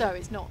Because if so. so,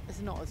 it's not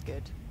as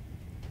good.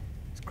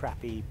 It's a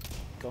crappy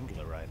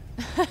gondola ride.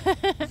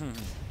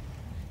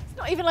 It's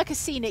not even like a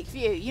scenic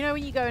view. You know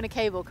when you go in a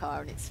cable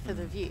car and it's for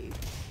the view?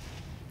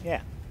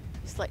 Yeah.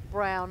 It's like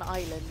Brown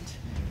Island.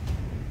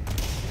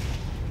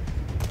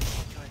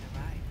 Enjoy the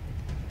ride.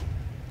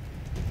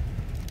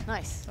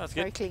 Nice. That's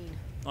Very good. clean.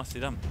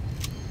 Nicely done.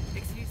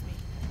 Excuse me.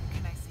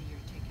 Can I see your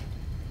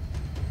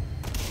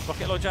ticket?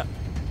 Rocket launcher.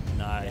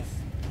 Nice.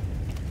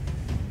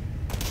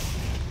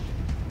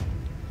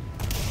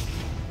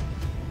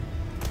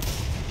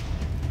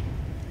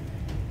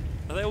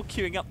 Are they all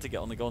queuing up to get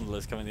on the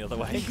gondolas coming the other I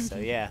way? think so,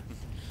 yeah.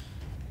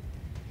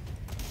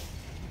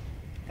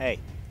 Hey,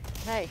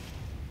 Hey.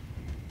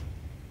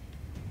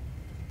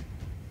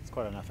 it's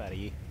quite enough out of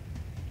you.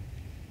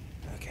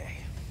 Okay.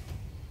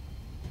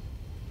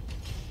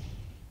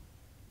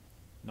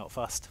 Not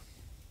fussed.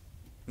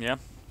 Yeah.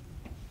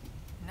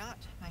 Not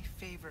my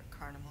favorite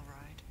carnival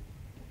ride.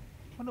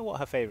 I wonder what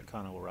her favourite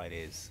carnival ride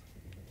is.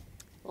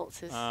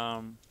 Waltzes.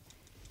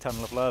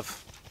 Tunnel of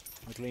Love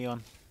with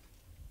Leon.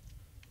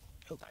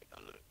 Okay.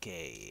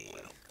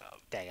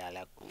 Take a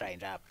look,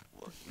 stranger.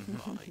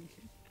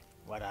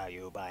 What are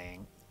you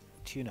buying?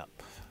 Tune up.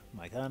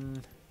 My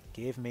gun.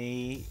 Give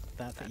me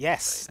that.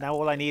 Yes! Now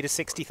all I need is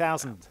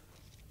 60,000.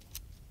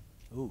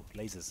 Ooh,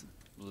 lasers.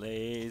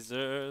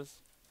 Lasers.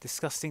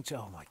 Disgusting.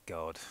 Oh my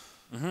god.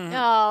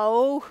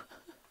 No.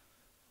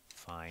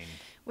 Fine.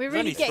 We're There's really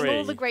only getting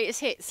all the 3. greatest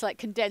hits like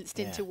condensed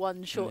Yeah. into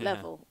one short Yeah.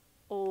 level.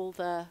 All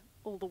the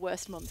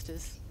worst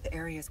monsters. The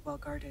area is well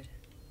guarded.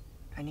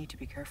 I need to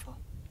be careful.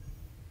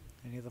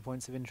 Any other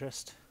points of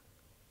interest?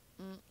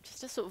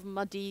 Just a sort of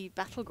muddy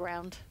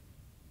battleground.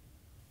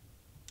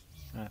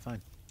 Alright,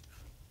 fine.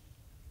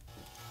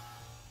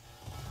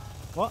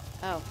 What?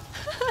 Oh.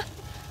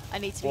 I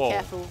need to be Whoa.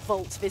 careful.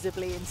 Vault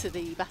visibly into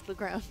the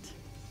battleground.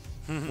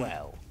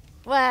 Well.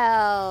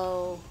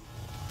 Well.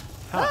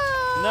 Huh.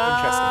 No.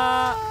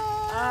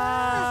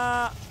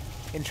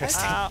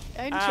 Interesting. Ow.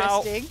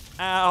 Interesting.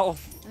 Ow.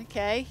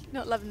 Okay,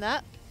 not loving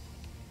that.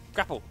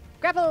 Grapple.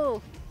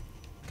 Grapple!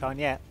 Can't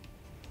yet.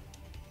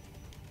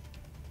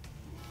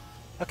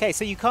 Okay,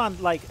 so you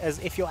can't, like, as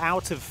if you're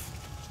out of...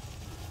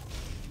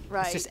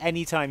 Right. It's just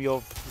any time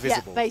you're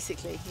visible. Yeah,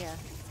 basically, yeah.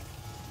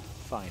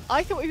 Fine.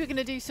 I thought we were going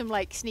to do some,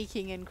 like,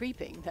 sneaking and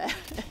creeping there.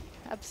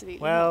 Absolutely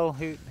Well,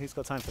 who's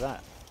got time for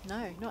that? not.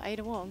 No, not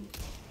Ada Wong.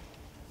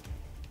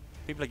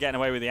 People are getting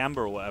away with the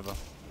amber or whatever.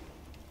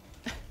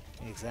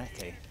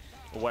 Exactly.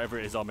 Or whatever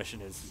it is our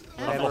mission is.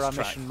 I've Whatever lost our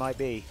track. mission might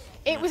be.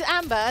 It was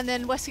Amber, and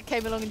then Wesker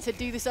came along and said,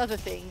 do this other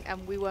thing,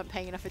 and we weren't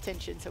paying enough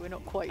attention, so we're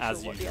not quite As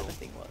sure what the usual. other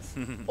thing was.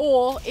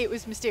 Or it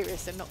was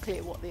mysterious and not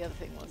clear what the other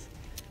thing was.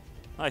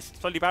 Nice.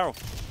 Slowly barrel.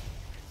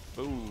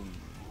 Boom.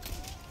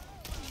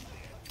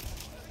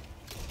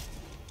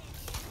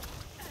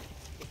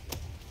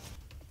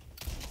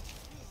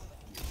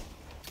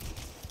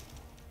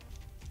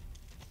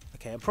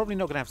 Okay, I'm probably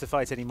not going to have to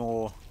fight any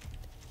more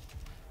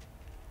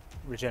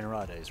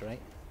Regenerados, right?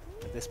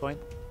 At this point?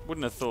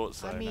 Wouldn't have thought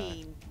so. I no.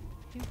 mean,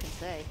 who can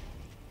say?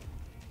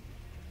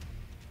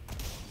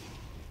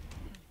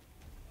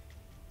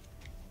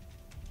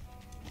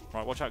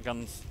 Right, watch out,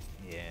 guns.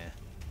 Yeah.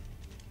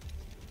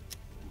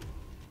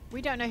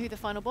 We don't know who the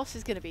final boss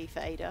is going to be for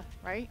Ada,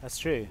 right? That's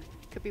true.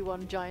 Could be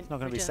one giant. It's not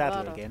going to be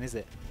Sadler Regenerado. again, is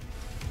it?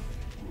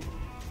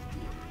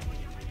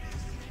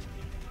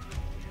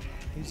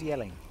 Who's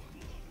yelling?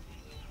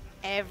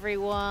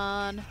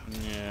 Everyone.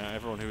 Yeah,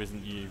 everyone who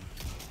isn't you.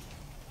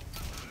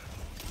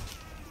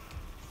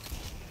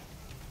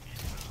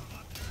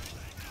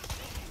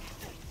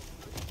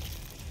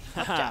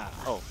 Haha.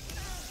 Oh.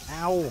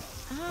 Ow!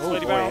 Oh Slowly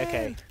boy, barrel.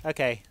 okay.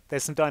 Okay,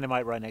 there's some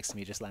dynamite right next to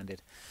me, just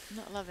landed.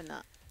 Not loving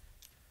that.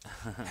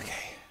 Okay,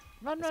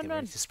 Run, let's run, get run.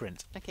 ready to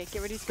sprint. Okay,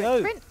 get ready to Go.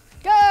 sprint.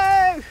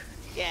 Go!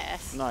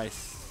 Yes.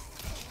 Nice.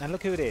 And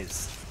look who it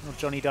is. Not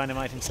Johnny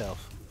Dynamite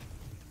himself.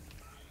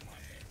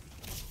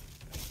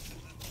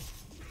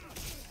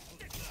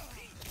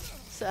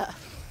 Sir.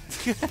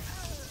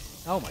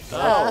 Oh my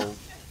god. Oh.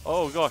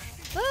 Oh gosh.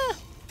 Ah.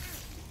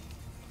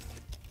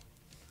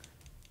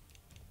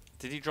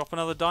 Did he drop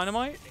another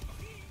dynamite?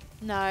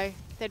 No,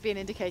 there'd be an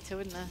indicator,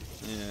 wouldn't there?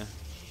 Yeah.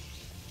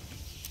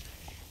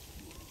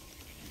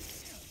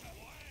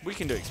 We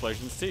can do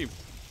explosions too.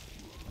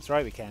 That's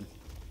right, we can.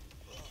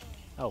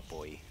 Oh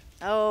boy.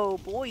 Oh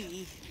boy.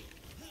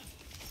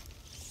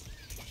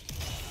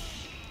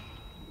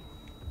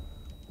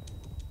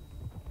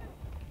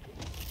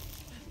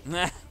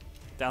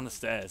 Down the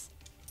stairs.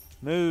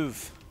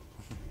 Move.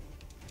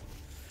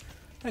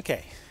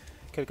 Okay.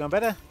 Could have gone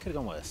better, could have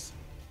gone worse.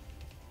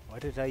 Why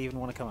did I even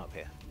want to come up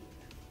here?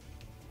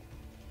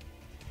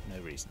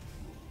 No reason.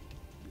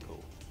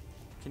 Cool.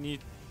 Can you...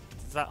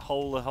 Is that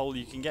hole a hole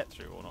you can get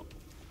through or not?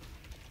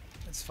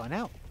 Let's find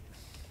out.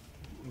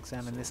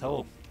 Examine this Little-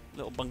 hole.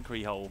 Little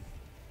bunkery hole.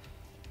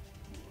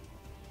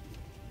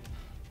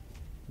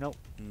 Nope.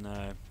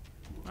 No.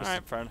 Just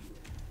Alright, fair enough.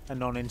 A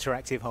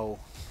non-interactive hole.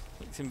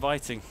 Looks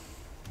inviting.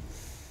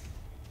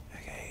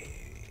 Okay.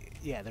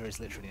 Yeah, there is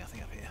literally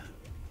nothing up here.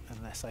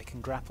 Unless I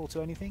can grapple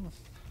to anything?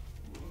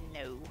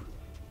 No.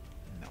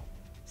 No.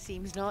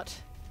 Seems not.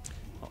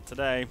 Not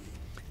today.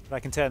 But I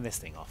can turn this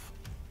thing off.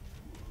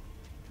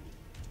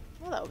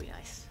 Well, that would be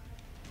nice.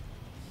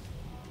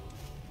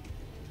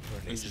 Or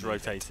at You least just move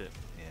rotate it.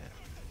 Yeah.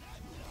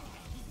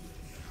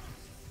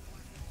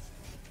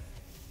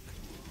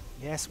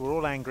 Yes, we're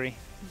all angry.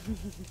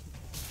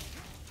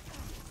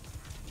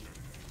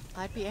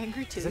 I'd be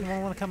angry too. Does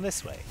anyone want to come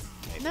this way?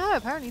 Maybe. No,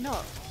 apparently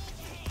not.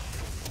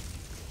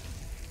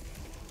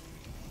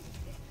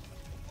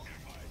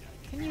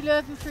 Can you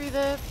lure them through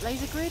the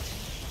laser grid?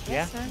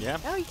 Yes, Yeah. no? Yeah.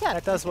 Oh, you can.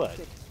 That does Okay, work.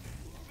 good.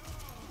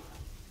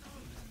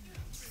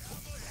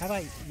 How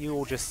about you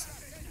all just...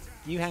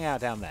 You hang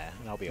out down there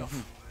and I'll be off.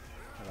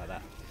 How about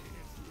that?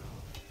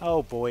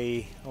 Oh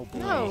boy. Oh boy.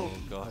 No. Oh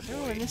gosh. They're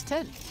all in this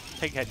tent.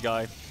 Pighead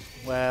guy.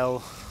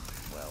 Well...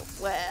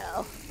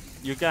 Well.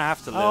 You're gonna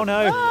have to live. Oh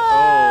no.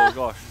 Oh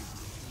gosh.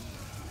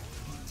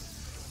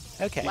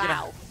 Okay.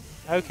 Wow.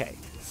 Okay.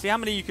 See how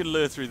many you can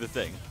lure through the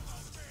thing.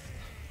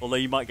 Although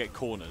you might get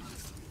cornered,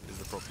 is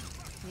the problem.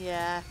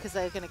 Yeah, because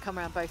they're going to come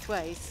around both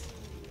ways.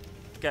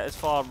 Get as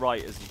far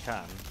right as you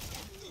can.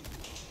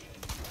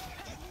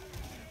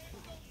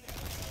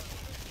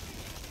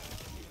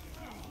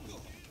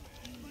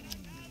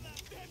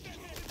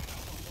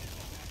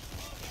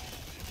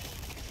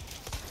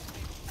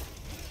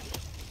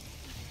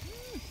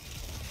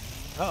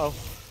 Uh-oh.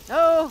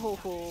 Oh. Ho,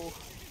 ho.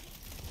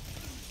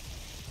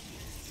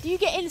 Do you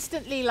get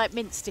instantly like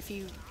minced if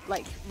you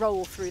like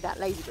roll through that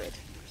laser grid?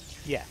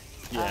 Yeah.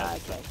 Yeah. Ah,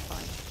 okay,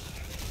 fine.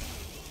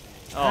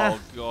 Oh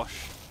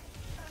gosh.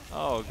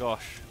 Oh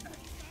gosh.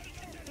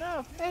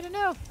 No, Ada,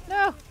 no,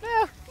 no,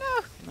 no,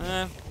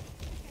 no.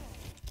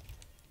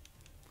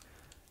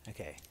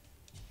 Okay.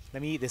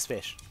 Let me eat this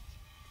fish.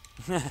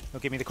 It'll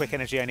give me the quick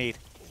energy I need.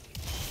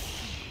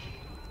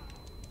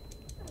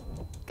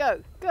 Go,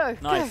 go,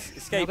 Nice. go.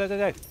 Escape. Go, go,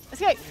 go.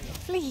 Escape.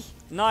 Flee.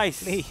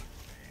 Nice. Flee.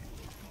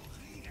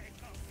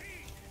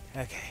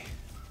 Okay.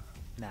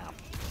 Now.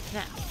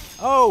 Now.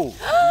 Oh!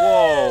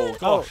 Whoa. Oh,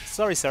 Gosh.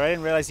 sorry, sir. I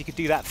didn't realise you could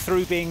do that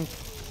through being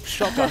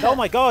shotgunned. Oh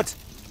my god!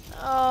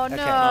 Oh Okay.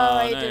 no, Oh,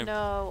 Ada,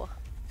 no. no.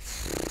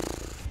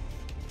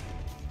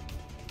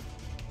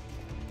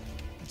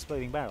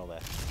 Exploding barrel there.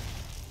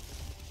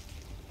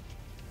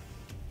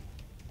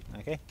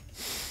 Okay.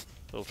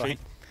 Little Fine.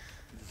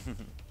 treat.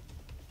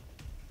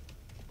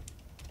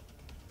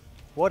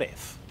 What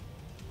if?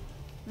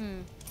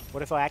 Hmm.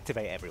 What if I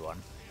activate everyone,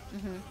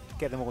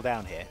 get them all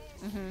down here,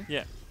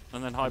 Yeah.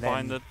 And then hide And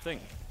behind then- the thing.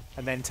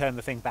 and then turn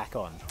the thing back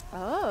on?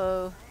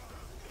 Oh.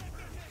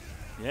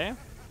 Yeah.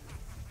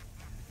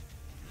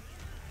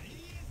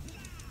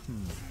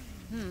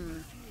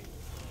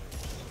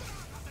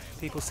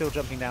 People still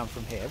jumping down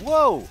from here.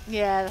 Whoa!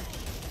 Yeah,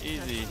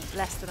 Easy.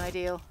 less than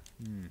ideal.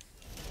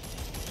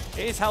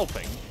 It is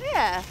helping.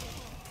 Yeah.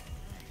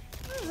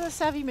 That was a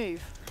savvy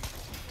move.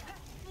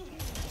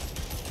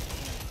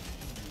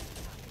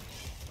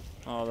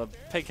 Oh, the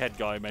pighead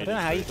guy made I it. don't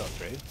know how you through. got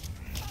through.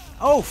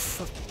 Oh,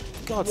 for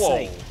God's Whoa.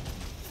 sake!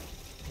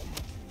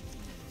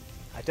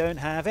 I don't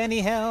have any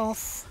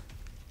health.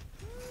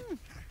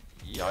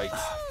 Yikes.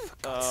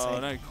 God's Oh,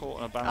 sake. no, caught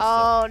on a banister.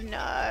 Oh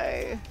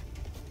no.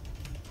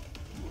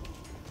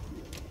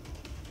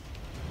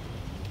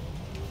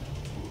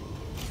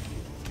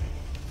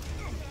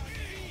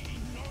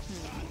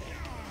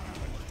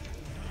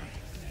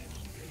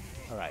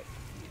 All right.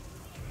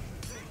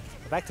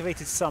 I've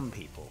activated some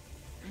people.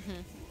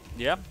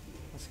 Yeah,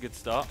 that's a good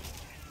start.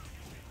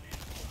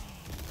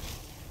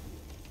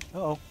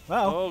 Uh-oh.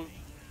 Uh-oh. Oh,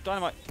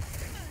 dynamite.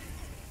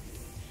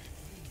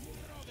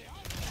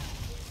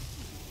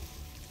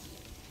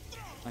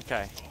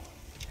 Okay.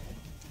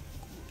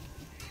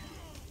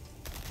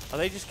 Are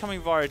they just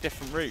coming via a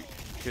different route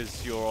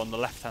because you're on the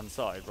left-hand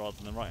side rather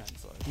than the right-hand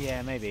side?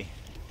 Yeah, maybe.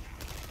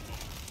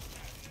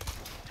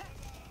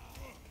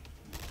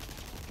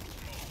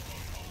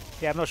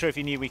 Yeah, I'm not sure if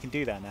you knew we can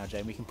do that now,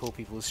 Jane. We can pull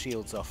people's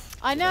shields off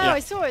I know, Yeah. I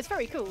saw it. It's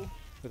very cool.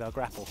 with our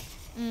grapple.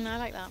 I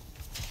like that.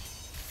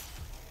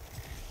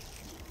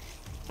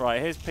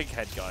 Right, here's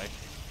pighead guy.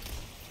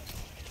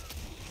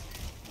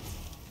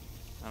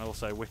 And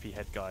also whippy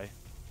head guy.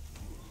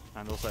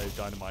 And also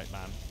dynamite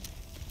man.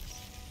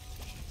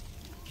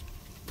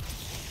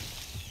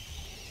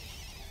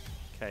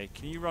 Okay,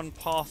 can you run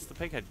past the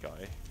pighead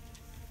guy?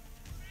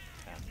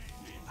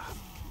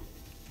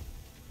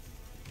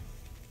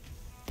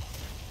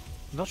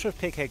 I'm not sure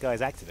if Pighead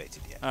Guy's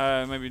activated yet.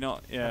 Maybe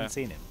not, I yeah. haven't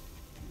seen him.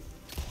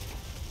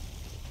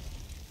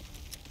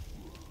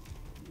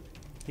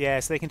 Yeah,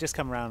 so they can just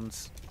come around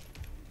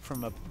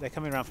from they're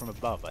coming around from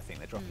above, I think.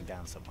 They're dropping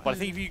down somewhere. But I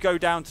think if you go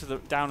down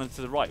and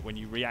to the right when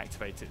you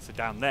reactivate it, so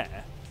down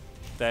there,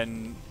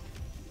 then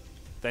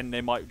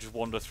they might just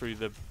wander through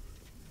the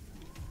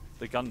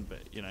gun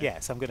bit, you know. Yeah,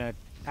 so I'm going to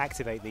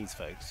activate these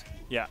folks.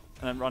 Yeah,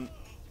 and then run.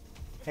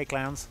 Hey,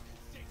 clowns.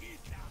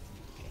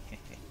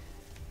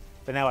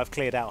 But now I've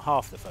cleared out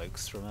half the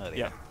folks from earlier.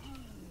 Yeah.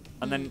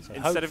 And then So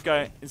instead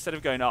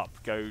of going up,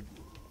 go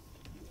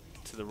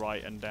to the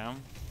right and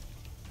down.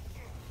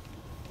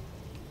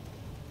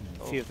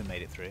 A few of them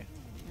made it through.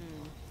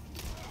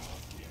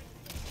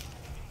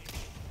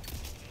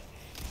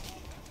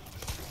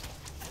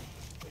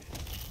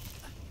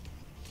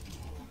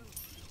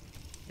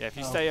 Yeah, if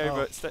you Oh, stay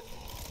over, oh.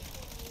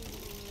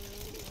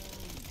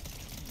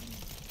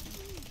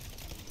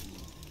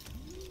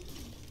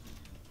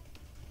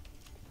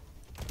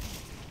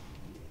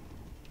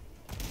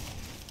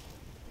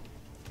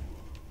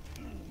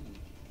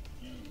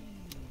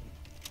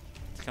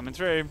 It's coming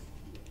through.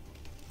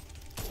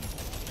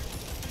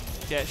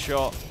 Get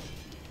shot.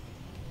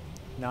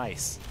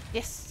 Nice.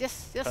 Yes,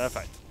 yes, yes.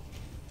 Perfect.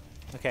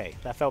 Okay,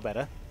 that felt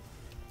better.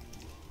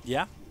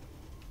 Yeah.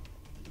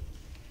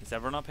 Is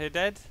everyone up here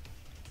dead?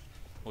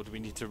 Or do we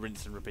need to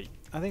rinse and repeat?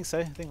 I think so.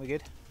 I think we're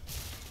good.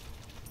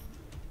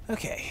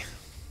 Okay.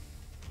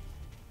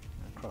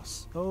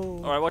 Across. Oh.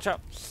 All right, watch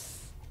out.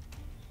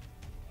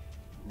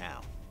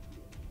 Now.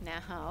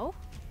 Now.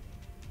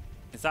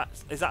 Is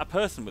that a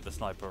person with a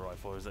sniper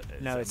rifle, or is it?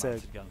 No, it's a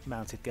mounted gun?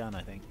 mounted gun,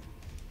 I think.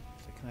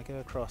 So can I go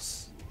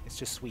across? It's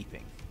just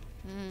sweeping.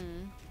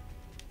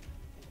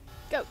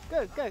 Go,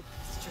 go, go.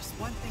 It's just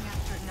one thing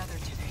after another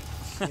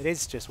today. It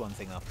is just one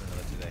thing after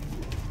another today.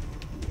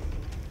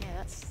 Yeah,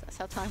 that's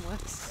how time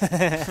works.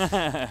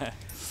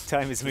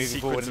 Time is moving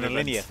sequence forward in of a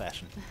linear events.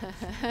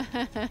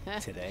 fashion.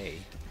 Today.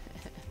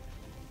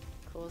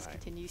 Cause Right.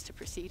 continues to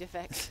proceed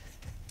effect.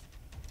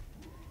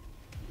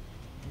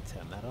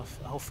 Turn that off.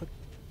 Oh,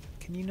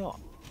 can you not?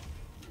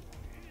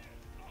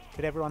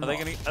 Could everyone Are they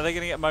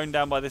gonna get mown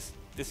down by this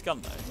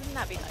gun though? Wouldn't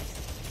that be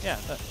nice? Yeah,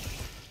 that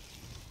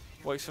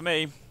works for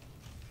me.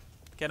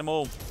 Get them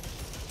all.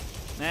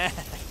 Nah.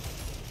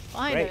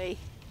 Finally.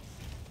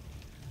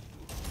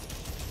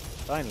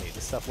 Finally,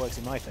 this stuff works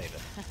in my favour.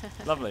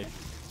 Lovely.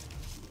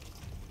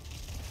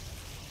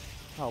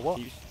 Oh, what?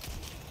 You-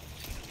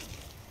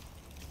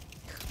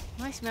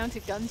 Nice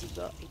mounted guns you've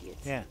got,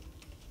 idiots. Yeah.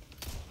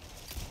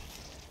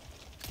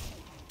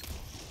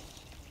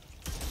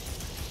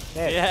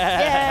 There.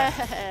 Yeah.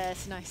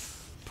 Yes, nice.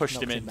 Pushed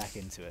Knocked him in. back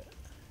into it.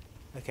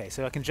 Okay,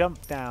 so I can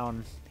jump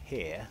down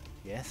here,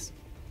 yes,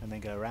 and then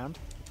go around.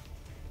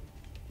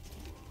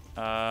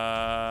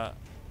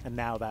 And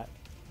now that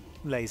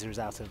laser is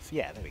out of...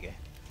 Yeah, there we go.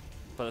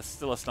 But it's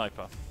still a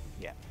sniper.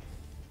 Yeah.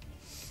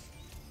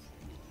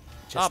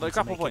 Ah, but need to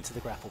grapple make it point. to the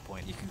grapple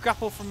point. You can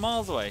grapple from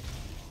miles away.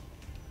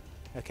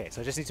 Okay,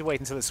 so I just need to wait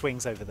until it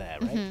swings over there,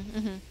 right?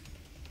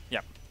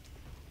 Yep.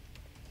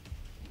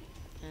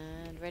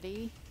 And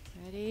ready.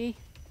 Ready.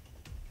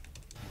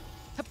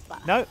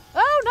 Hoppa. No.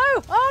 Oh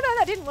no! Oh no,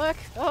 that didn't work.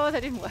 Oh,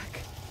 that didn't work.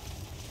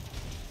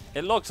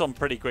 It logs on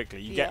pretty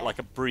quickly. You get Yeah. like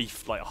a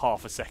brief, like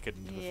half a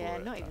second before Yeah,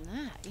 it, not even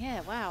that.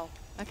 Yeah, wow.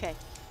 Okay.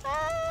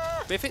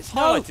 Ah! But if it's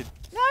No. highlighted,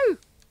 No!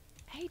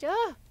 Ada!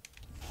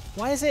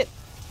 Why is it?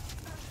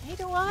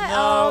 Ada, why? No.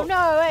 Oh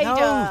no, Ada!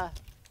 No.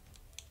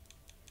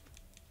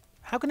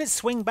 How can it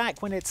swing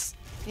back when it's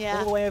Yeah.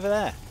 all the way over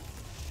there?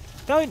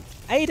 Don't,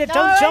 Ada, No,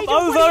 don't jump Ada,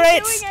 over what are you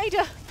it! doing,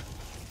 Ada?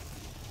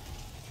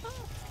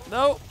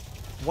 no.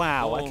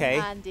 Wow, Oh. okay.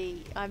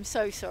 Andy, I'm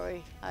so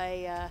sorry.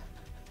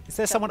 Is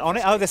there someone on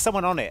it? Oh, there's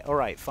someone on it. All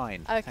right,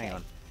 fine. Okay. Hang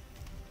on.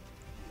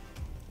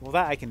 Well,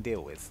 that I can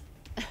deal with.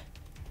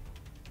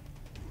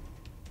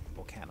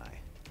 Or can I?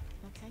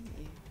 How can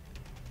you?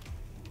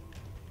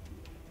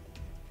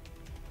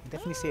 I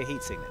definitely see a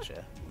heat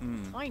signature.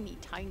 Mm. Tiny,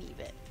 tiny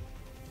bit.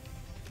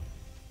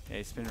 Yeah,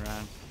 you spin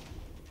around.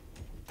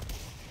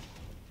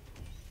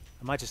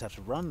 I might just have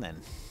to run then.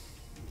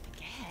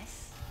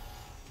 Guess.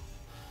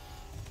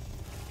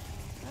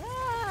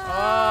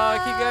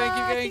 Oh, keep going,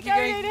 keep going, keep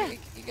going, keep Ada. going,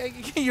 keep going,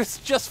 keep going. You're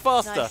just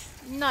faster. Nice.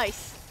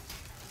 Nice.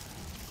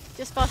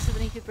 Just faster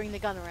than he could bring the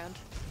gun around.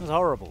 That was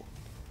horrible.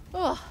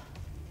 Oh.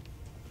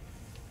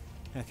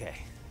 Okay.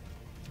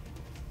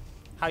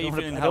 How are you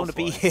feeling I don't want to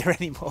be health-wise? here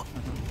anymore.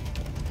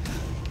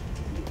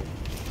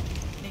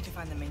 Need to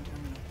find the main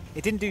terminal.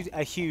 It didn't do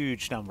a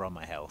huge number on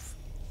my health.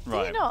 Do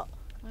Right. you not?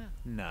 Wow.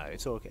 No,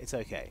 it's okay. It's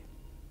okay.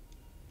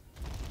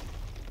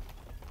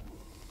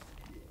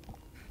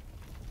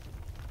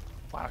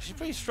 Wow, she's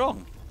pretty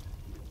strong.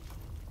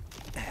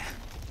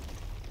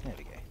 There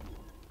we go.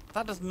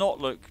 That does not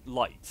look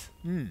light.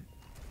 Hmm.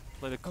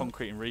 Like the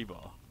concrete and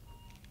rebar.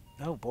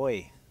 Oh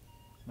boy.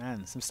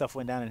 Man, some stuff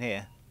went down in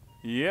here.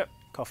 Yep.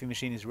 Coffee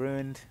machine is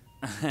ruined.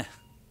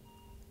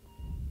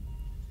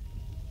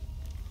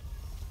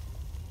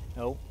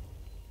 Oh.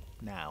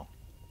 Now.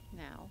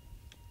 Now.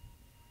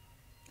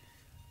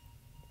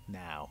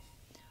 Now.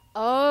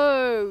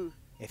 Oh.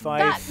 If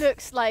That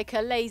looks like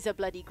a laser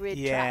bloody grid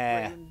Yeah.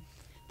 trap room.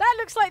 That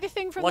looks like the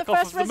thing from Like the off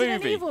first of the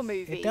Resident movie. Evil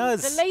movie. It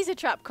does. The laser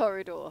trap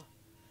corridor.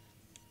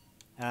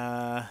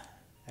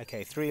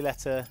 Okay,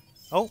 3-letter.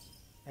 Oh,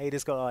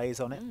 Ada's got eyes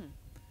on it.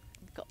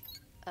 Got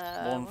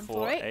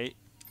 148.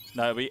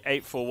 No, it'll be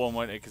 841,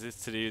 won't it? Because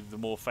it's to do the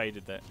more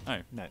faded there. Oh,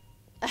 No.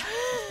 that's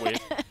weird.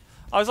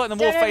 I was like, the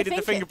more Don't faded the overthink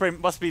it. fingerprint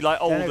must be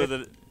like older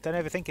than. Don't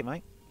overthink it,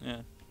 mate.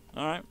 Yeah.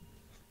 All right.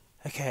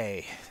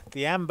 Okay,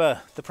 the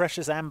amber, the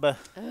precious amber.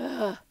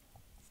 Ugh.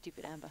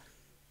 Stupid Amber.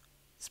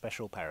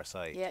 Special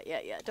parasite. Yeah, yeah,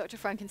 yeah. Dr.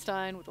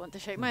 Frankenstein would want to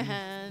shake my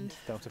hand.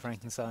 Dr.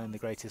 Frankenstein, the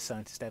greatest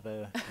scientist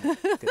ever.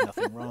 Did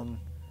nothing wrong.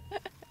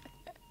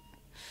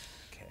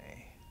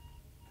 Okay.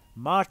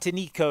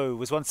 Martinico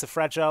was once a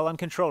fragile,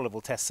 uncontrollable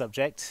test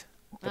subject,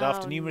 but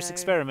after Oh, numerous no.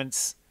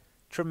 experiments,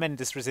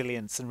 tremendous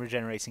resilience and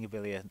regenerating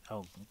ability.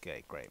 Oh,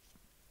 okay, great.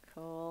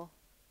 Cool.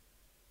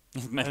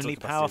 Mental Only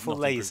capacity is powerful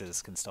not improved.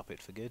 lasers can stop it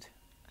for good.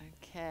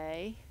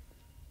 Okay.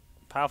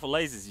 Powerful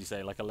lasers, you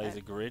say, like a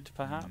laser grid,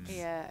 perhaps?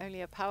 Yeah,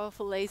 only a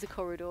powerful laser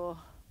corridor.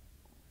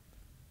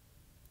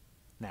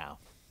 Now,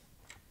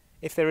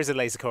 if there is a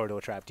laser corridor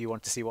trap, do you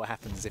want to see what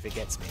happens if it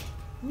gets me?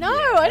 No,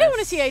 I don't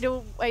want to Yes.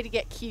 see Ada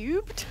get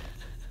cubed.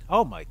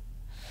 Oh my.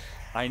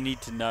 I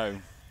need to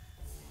know.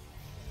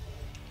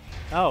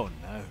 Oh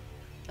no.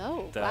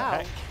 Oh, The wow.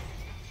 heck?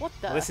 What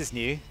the? Well, this is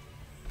new.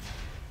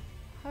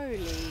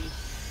 Holy.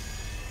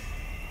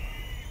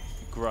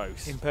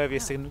 Gross.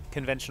 Impervious to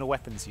conventional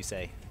weapons, you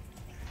say?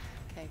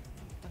 Okay.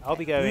 I'll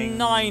be going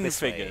 9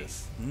 this way.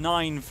 figures.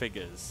 9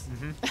 figures.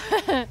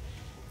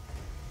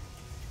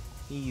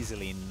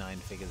 Easily 9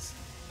 figures.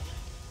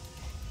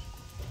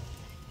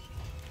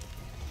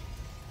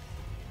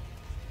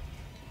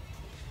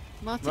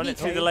 Martinique, Run it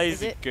through the is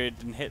laser it? grid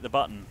and hit the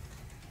button.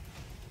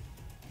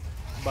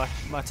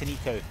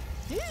 Martinico.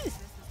 Yes.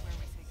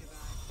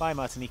 Bye,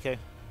 Martinico.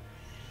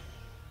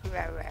 Row,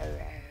 row,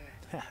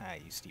 row. Haha,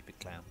 you stupid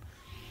clown.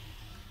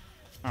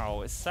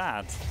 Oh, it's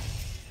sad.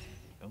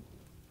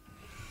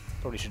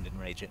 Probably shouldn't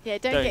enrage it. Yeah,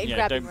 don't get in yeah,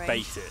 grabbing don't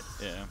range. bait it.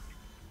 Yeah.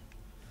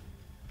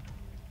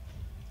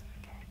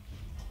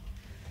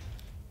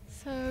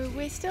 So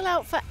we're still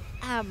out for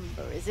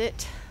Amber, is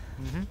it?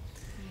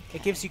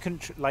 It gives you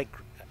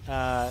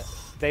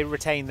they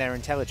retain their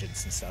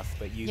intelligence and stuff,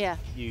 but you Yeah.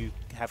 you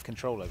have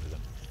control over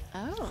them.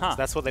 Oh, Huh. So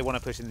that's what they want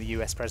to put in the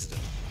U.S.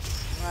 president,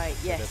 right.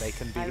 so Yes. that they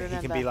can be I he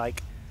remember. can be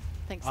like,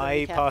 Thanks, I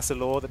Lady Cat. pass a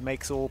law that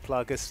makes all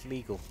pluggers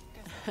legal.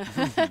 Was the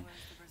result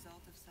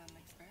of some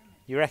experiment.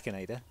 You reckon,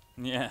 Ada?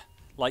 Yeah.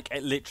 Like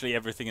literally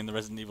everything in the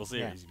Resident Evil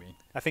series, you mean?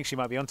 I think she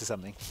might be onto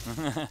something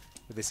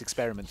with this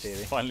experiment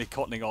theory. Finally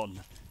cottoning on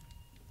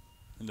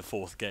in the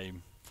fourth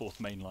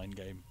mainline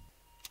game.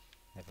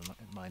 Never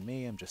mind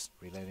me, I'm just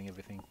reloading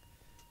everything.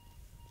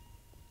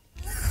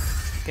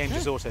 Game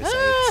just auto-saved,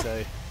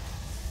 so...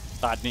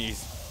 Bad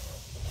news.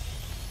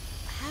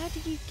 How do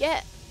you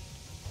get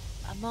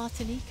a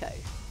Martinico?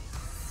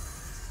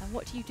 And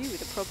what do you do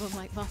with a problem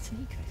like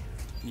Martinico?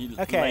 You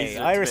Okay, laser it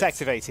to Iris bits.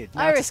 activated.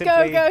 Now Iris, to go,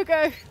 simply... go,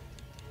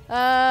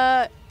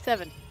 go!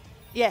 7.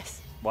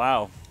 Yes.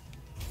 Wow.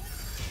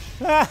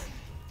 Ah!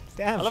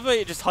 Damn. I love that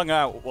it just hung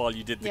out while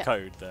you did the Yeah.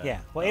 code there. Yeah,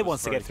 well, That it was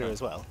wants to very get through fun.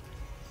 as well.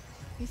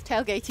 He's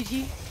tailgated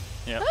you.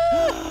 Yeah.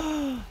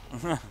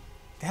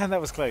 Damn, that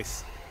was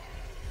close.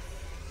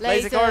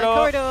 Laser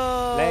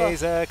corridor!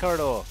 Laser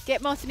corridor.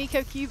 Get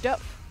Martinico cubed up.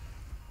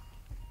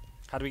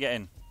 How do we get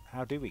in?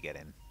 How do we get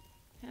in?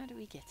 How do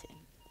we get in?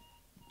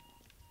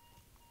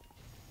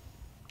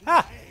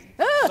 Ah!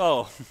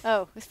 Oh,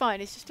 Oh, it's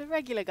fine. It's just a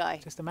regular guy.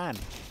 Just a man.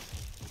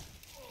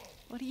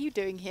 What are you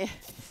doing here?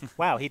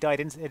 Wow, he died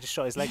instantly. Just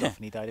shot his leg off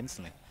and he died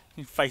instantly.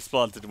 he face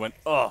planted and went,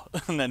 oh,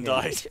 and then Yeah.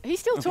 died. He's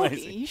still talking.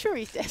 Amazing. Are you sure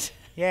he's dead?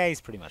 Yeah,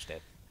 he's pretty much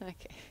dead.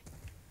 Okay.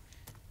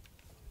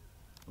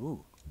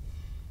 Ooh.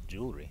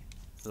 Jewellery.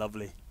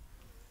 Lovely.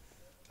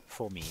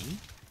 For me.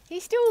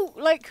 He's still,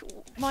 like,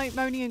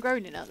 moaning and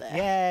groaning out there.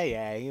 Yeah,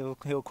 yeah,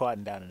 he'll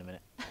quieten down in a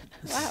minute.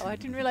 Wow, I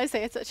didn't realise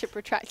they had such a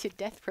protracted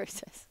death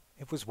process.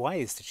 It was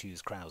wise to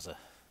choose Krauser.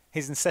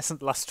 His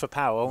incessant lust for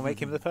power will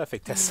make him the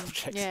perfect test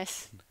subject.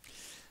 Yes.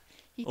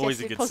 He Always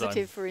a tested good sign.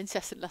 positive for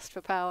incessant lust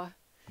for power.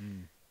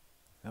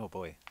 Oh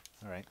boy.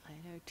 Alright. I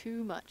know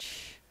too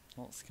much.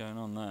 What's going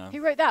on there?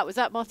 Who wrote that? Was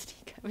that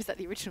Martinico? Was that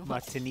the original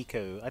Martinico?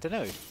 Martinico. I don't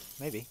know.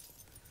 Maybe.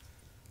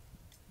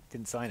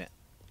 Didn't sign it.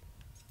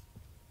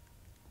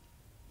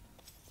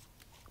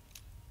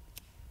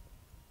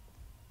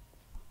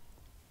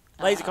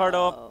 Laser corridor.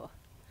 Oh.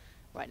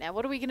 Right, now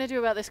what are we going to do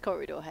about this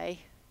corridor, hey?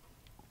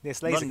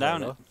 This laser Run down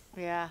corridor.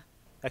 Yeah.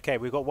 Okay,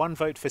 we've got one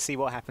vote for see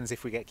what happens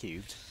if we get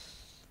cubed.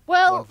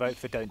 Well, One vote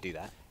for don't do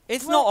that.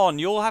 It's Well- not on.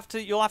 You'll have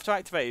to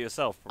activate it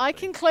yourself. I probably.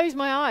 can close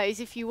my eyes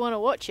if you want to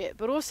watch it,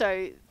 but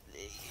also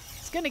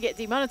it's going to get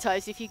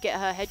demonetized if you get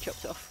her head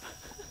chopped off.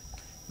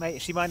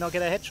 Mate, she might not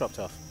get her head chopped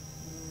off.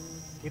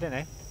 You don't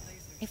know.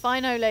 If I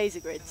know laser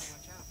grids.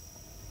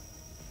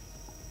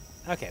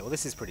 Okay, well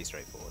this is pretty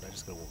straightforward. I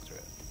just gotta walk through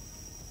it.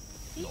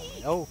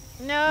 Normally. Oh,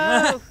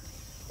 No!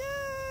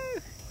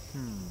 No!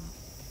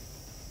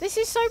 This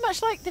is so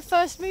much like the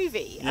first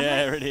movie. and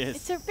Yeah, like, it is.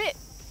 It's a bit...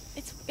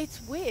 It's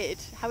weird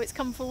how it's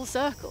come full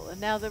circle, and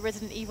now the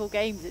Resident Evil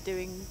games are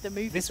doing the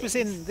movie. this was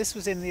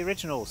things. in the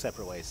original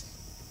Separate Ways.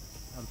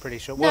 I'm pretty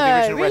sure. No, Well,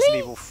 the original really? Resident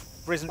Evil,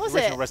 Was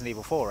original it? Resident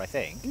Evil 4, I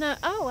think, No.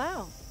 Oh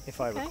wow. if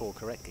I Okay. recall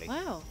correctly.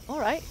 Wow. All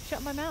right.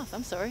 Shut my mouth.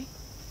 I'm sorry.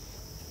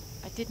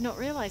 I did not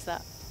realise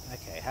that.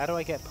 Okay, how do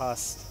I get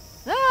past?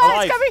 Ah!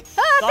 Dive. It's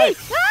coming! Ah! Me!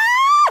 Dive.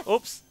 Ah!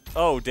 Oops.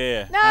 Oh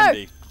dear. No!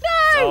 Andy.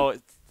 No! Oh,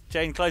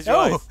 Jane, close your Oh!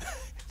 eyes.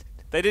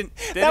 They didn't.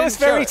 That was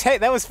very show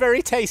it. that was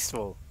very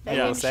tasteful. They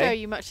Yeah. I will didn't show say.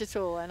 you much at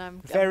all, and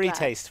I'm Very glad,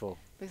 tasteful.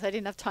 because I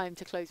didn't have time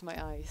to close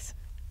my eyes.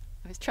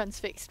 I was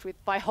transfixed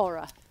by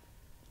horror.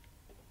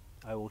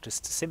 I will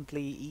just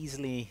simply,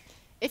 easily.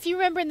 If you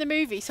remember in the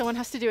movie, someone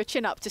has to do a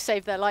chin up to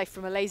save their life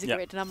from a laser Yep.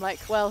 grid, and I'm like,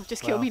 well,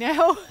 just kill Well. me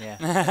now.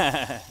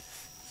 Yeah.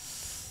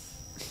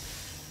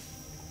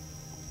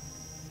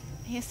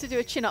 He has to do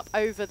a chin up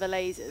over the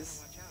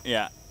lasers.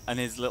 Yeah, and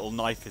his little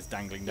knife is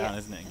dangling down, Yeah,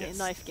 isn't it? and And gets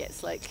the knife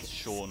gets like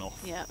shorn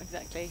off. Yeah,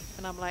 exactly.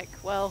 And I'm like,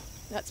 well,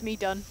 that's me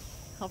done.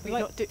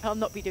 Like- I'll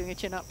not be doing a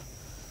chin up.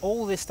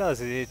 All this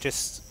does is it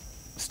just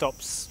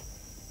stops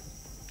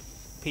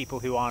people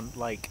who aren't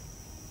like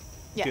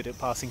Yeah. good at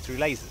passing through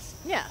lasers.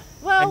 Yeah.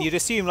 Well, And you'd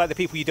assume like the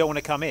people you don't want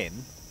to come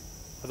in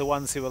are the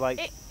ones who are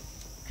like,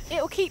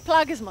 it'll keep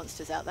Plague's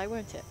monsters out, though,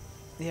 won't it?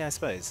 yeah, I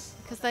suppose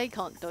Because they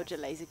can't dodge a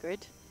laser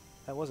grid.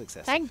 that was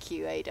excessive. Thank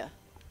you, Ada.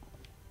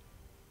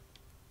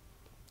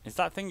 Is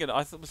that thing gonna?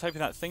 I was hoping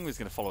that thing was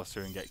going to follow us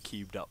through and get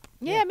cubed up.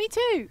 Yeah, Yeah. me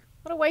too.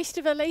 What a waste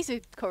of a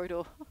laser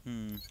corridor.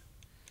 Hmm.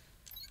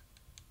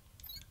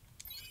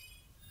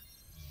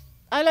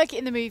 I like it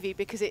in the movie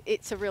because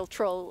it's a real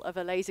troll of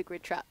a laser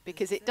grid trap,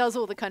 because it does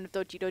all the kind of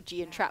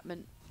dodgy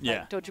entrapment, Yeah.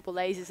 like dodgeable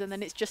lasers, and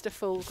then it's just a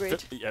full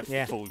grid. Yeah,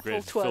 Yeah. full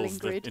grid. Full twirling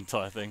fills grid. the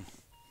entire thing.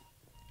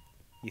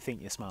 You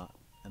think you're smart,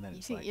 and then You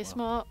it's think like, you're well,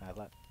 smart. bad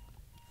luck.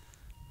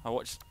 I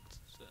watched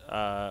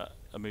a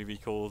movie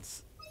called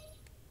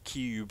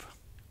Cube,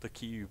 The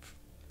Cube,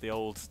 the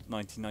old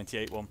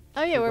 1998 one.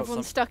 Oh yeah, We've where got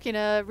everyone's some- stuck in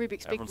a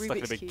Rubik's big Everyone's stuck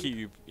in a Rubik's big cube.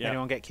 cube. Yeah.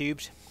 Anyone get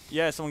cubed?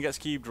 Yeah, someone gets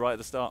cubed right at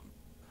the start.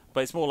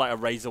 But it's more like a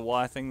razor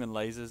wire thing than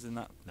lasers in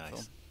that Nice.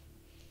 film.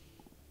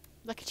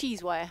 Like a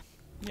cheese wire.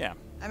 Yeah.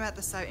 I'm at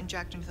the site and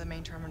jacked into the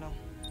main terminal.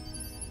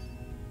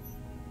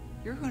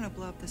 You're going to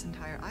blow up this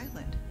entire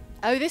island,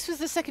 Oh, this was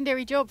the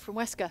secondary job from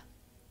Wesker.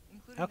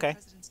 including Okay. the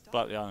president's dog.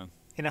 Blow up the island.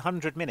 In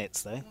 100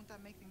 minutes, though. Won't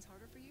that make things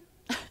harder for you?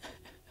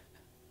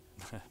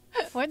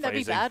 Won't that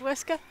be Phrasing. bad,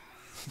 Wesker?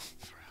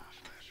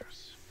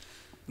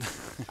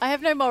 I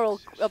have no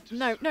moral,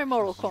 no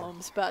moral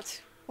qualms,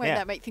 but Won't Yeah.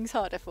 that make things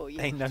harder for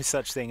you? Ain't no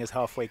such thing as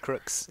halfway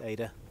crooks,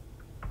 Ada.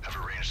 I've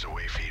arranged a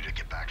way for you to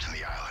get back to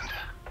the island.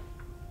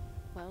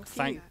 Well,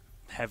 Thank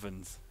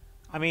heavens.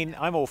 I mean,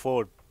 I'm all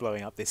for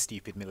blowing up this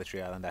stupid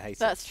military island. I hate it.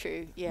 that's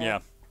true. Yeah. Yeah.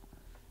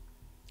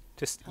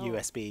 Just Oh.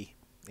 USB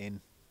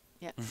in.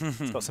 Yeah.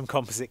 It's got some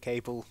composite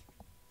cable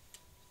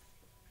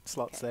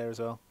slots Okay. there as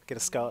well. Get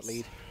a SCART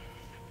lead.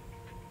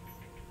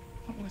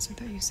 What was it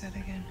that you said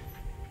again?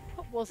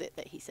 What was it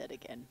that he said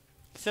again?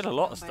 He said a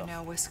lot of By stuff.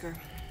 now, Whisker,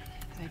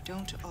 I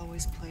don't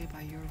always play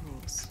by your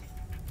rules.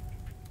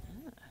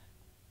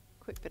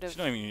 Quick bit of. She's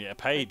not even going to get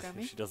paid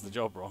programming. if she does the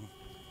job wrong.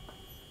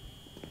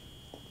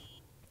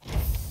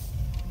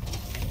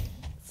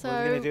 So What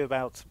are we going to do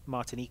about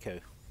Martinico?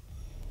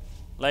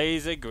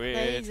 Laser grid.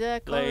 Laser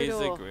Laser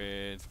corridor.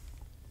 grid.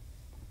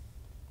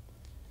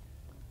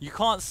 You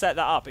can't set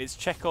that up. It's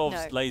Chekhov's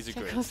no, laser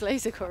grid. Chekhov's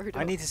laser corridor.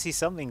 I need to see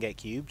something get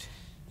cubed.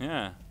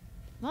 Yeah.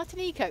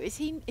 Martinico, is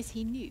he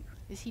new?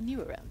 Is he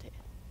new around here?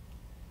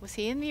 Was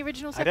he in the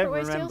original I Separate don't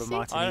Ways remember DLC?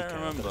 Martinico, I don't I've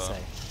remember. gotta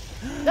say.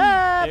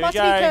 Ah, Here we go.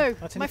 Martinico,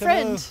 my Martinico,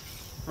 friend.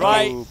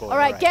 Right. Oh, boy, All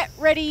right, get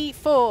ready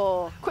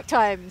for quick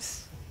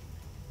times.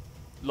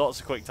 Lots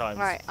of quick times.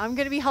 All right, I'm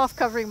going to be half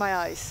covering my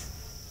eyes.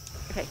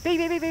 Okay,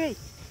 B.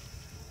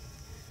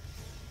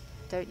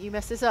 Don't you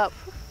mess this up.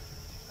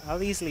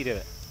 I'll easily do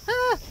it.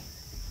 Ah,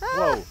 ah,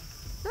 Whoa.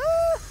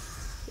 ah.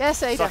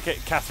 Yes, Ada. Suck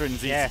it, Catherine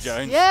Yes.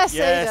 Zeta-Jones. Yes,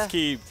 Yes, Ada.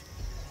 cubed.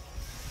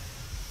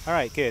 All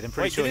right, good. I'm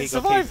pretty Wait, sure did he it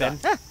got survive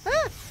cubed then.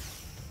 that?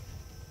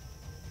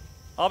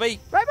 Arby.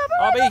 Right,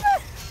 Arby.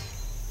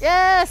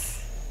 Yes.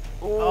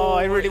 Oh,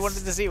 I really it's-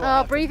 wanted to see what Oh,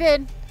 happened. breathe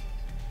in.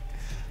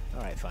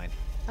 All right, fine.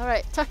 All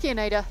right, tuck in,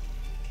 Ada.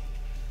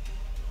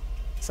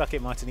 Suck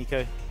it,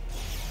 Martinico.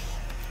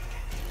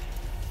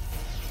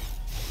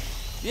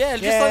 Yeah,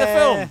 just like the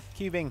film.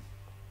 Cubing.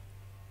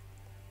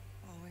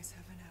 Always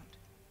have an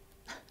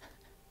out.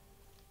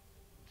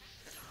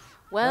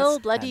 Well,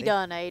 That's bloody handy.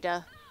 done,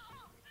 Ada.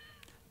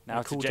 Now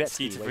A to cool jet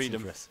ski to waiting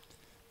freedom. for us.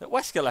 That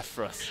Wesker left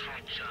for us.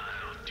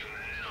 Do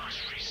not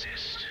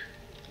resist.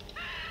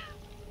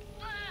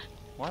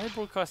 Why are they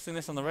broadcasting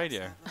this on the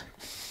radio?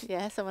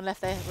 Yeah, someone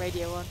left their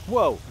radio on.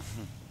 Whoa.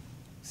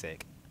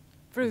 Sick.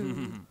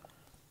 Vroom.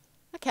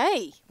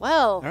 Okay,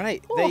 well. All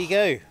right, there you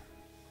go.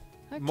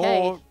 Okay.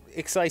 More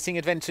exciting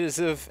adventures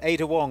of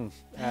Ada Wong,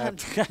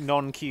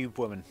 non-cube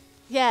woman.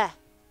 Yeah.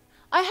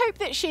 I hope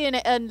that she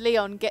and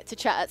Leon get to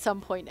chat at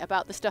some point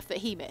about the stuff that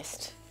he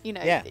missed. You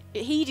know, Yeah.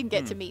 he didn't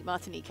get to meet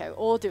Martinico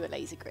or do a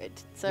laser grid.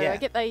 So Yeah. I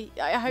hope they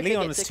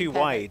Leon get was to too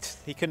compare wide. notes.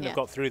 He couldn't Yeah. have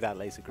got through that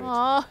laser grid.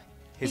 Aw, he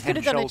His could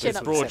have head done a and chin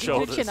up. shoulders Broad were He could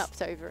have shoulders. chin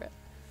upped over it.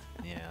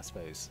 Yeah, I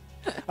suppose.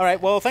 All right,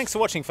 well, thanks for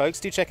watching, folks.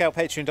 Do check out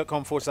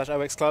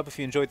patreon.com/OX Club if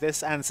you enjoyed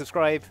this, and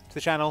subscribe to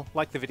the channel,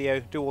 like the video,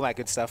 do all that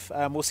good stuff.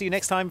 We'll see you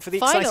next time for the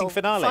exciting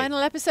finale. Final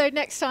episode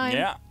next time.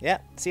 Yeah. Yeah,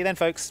 see you then,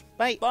 folks.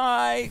 Bye.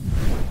 Bye.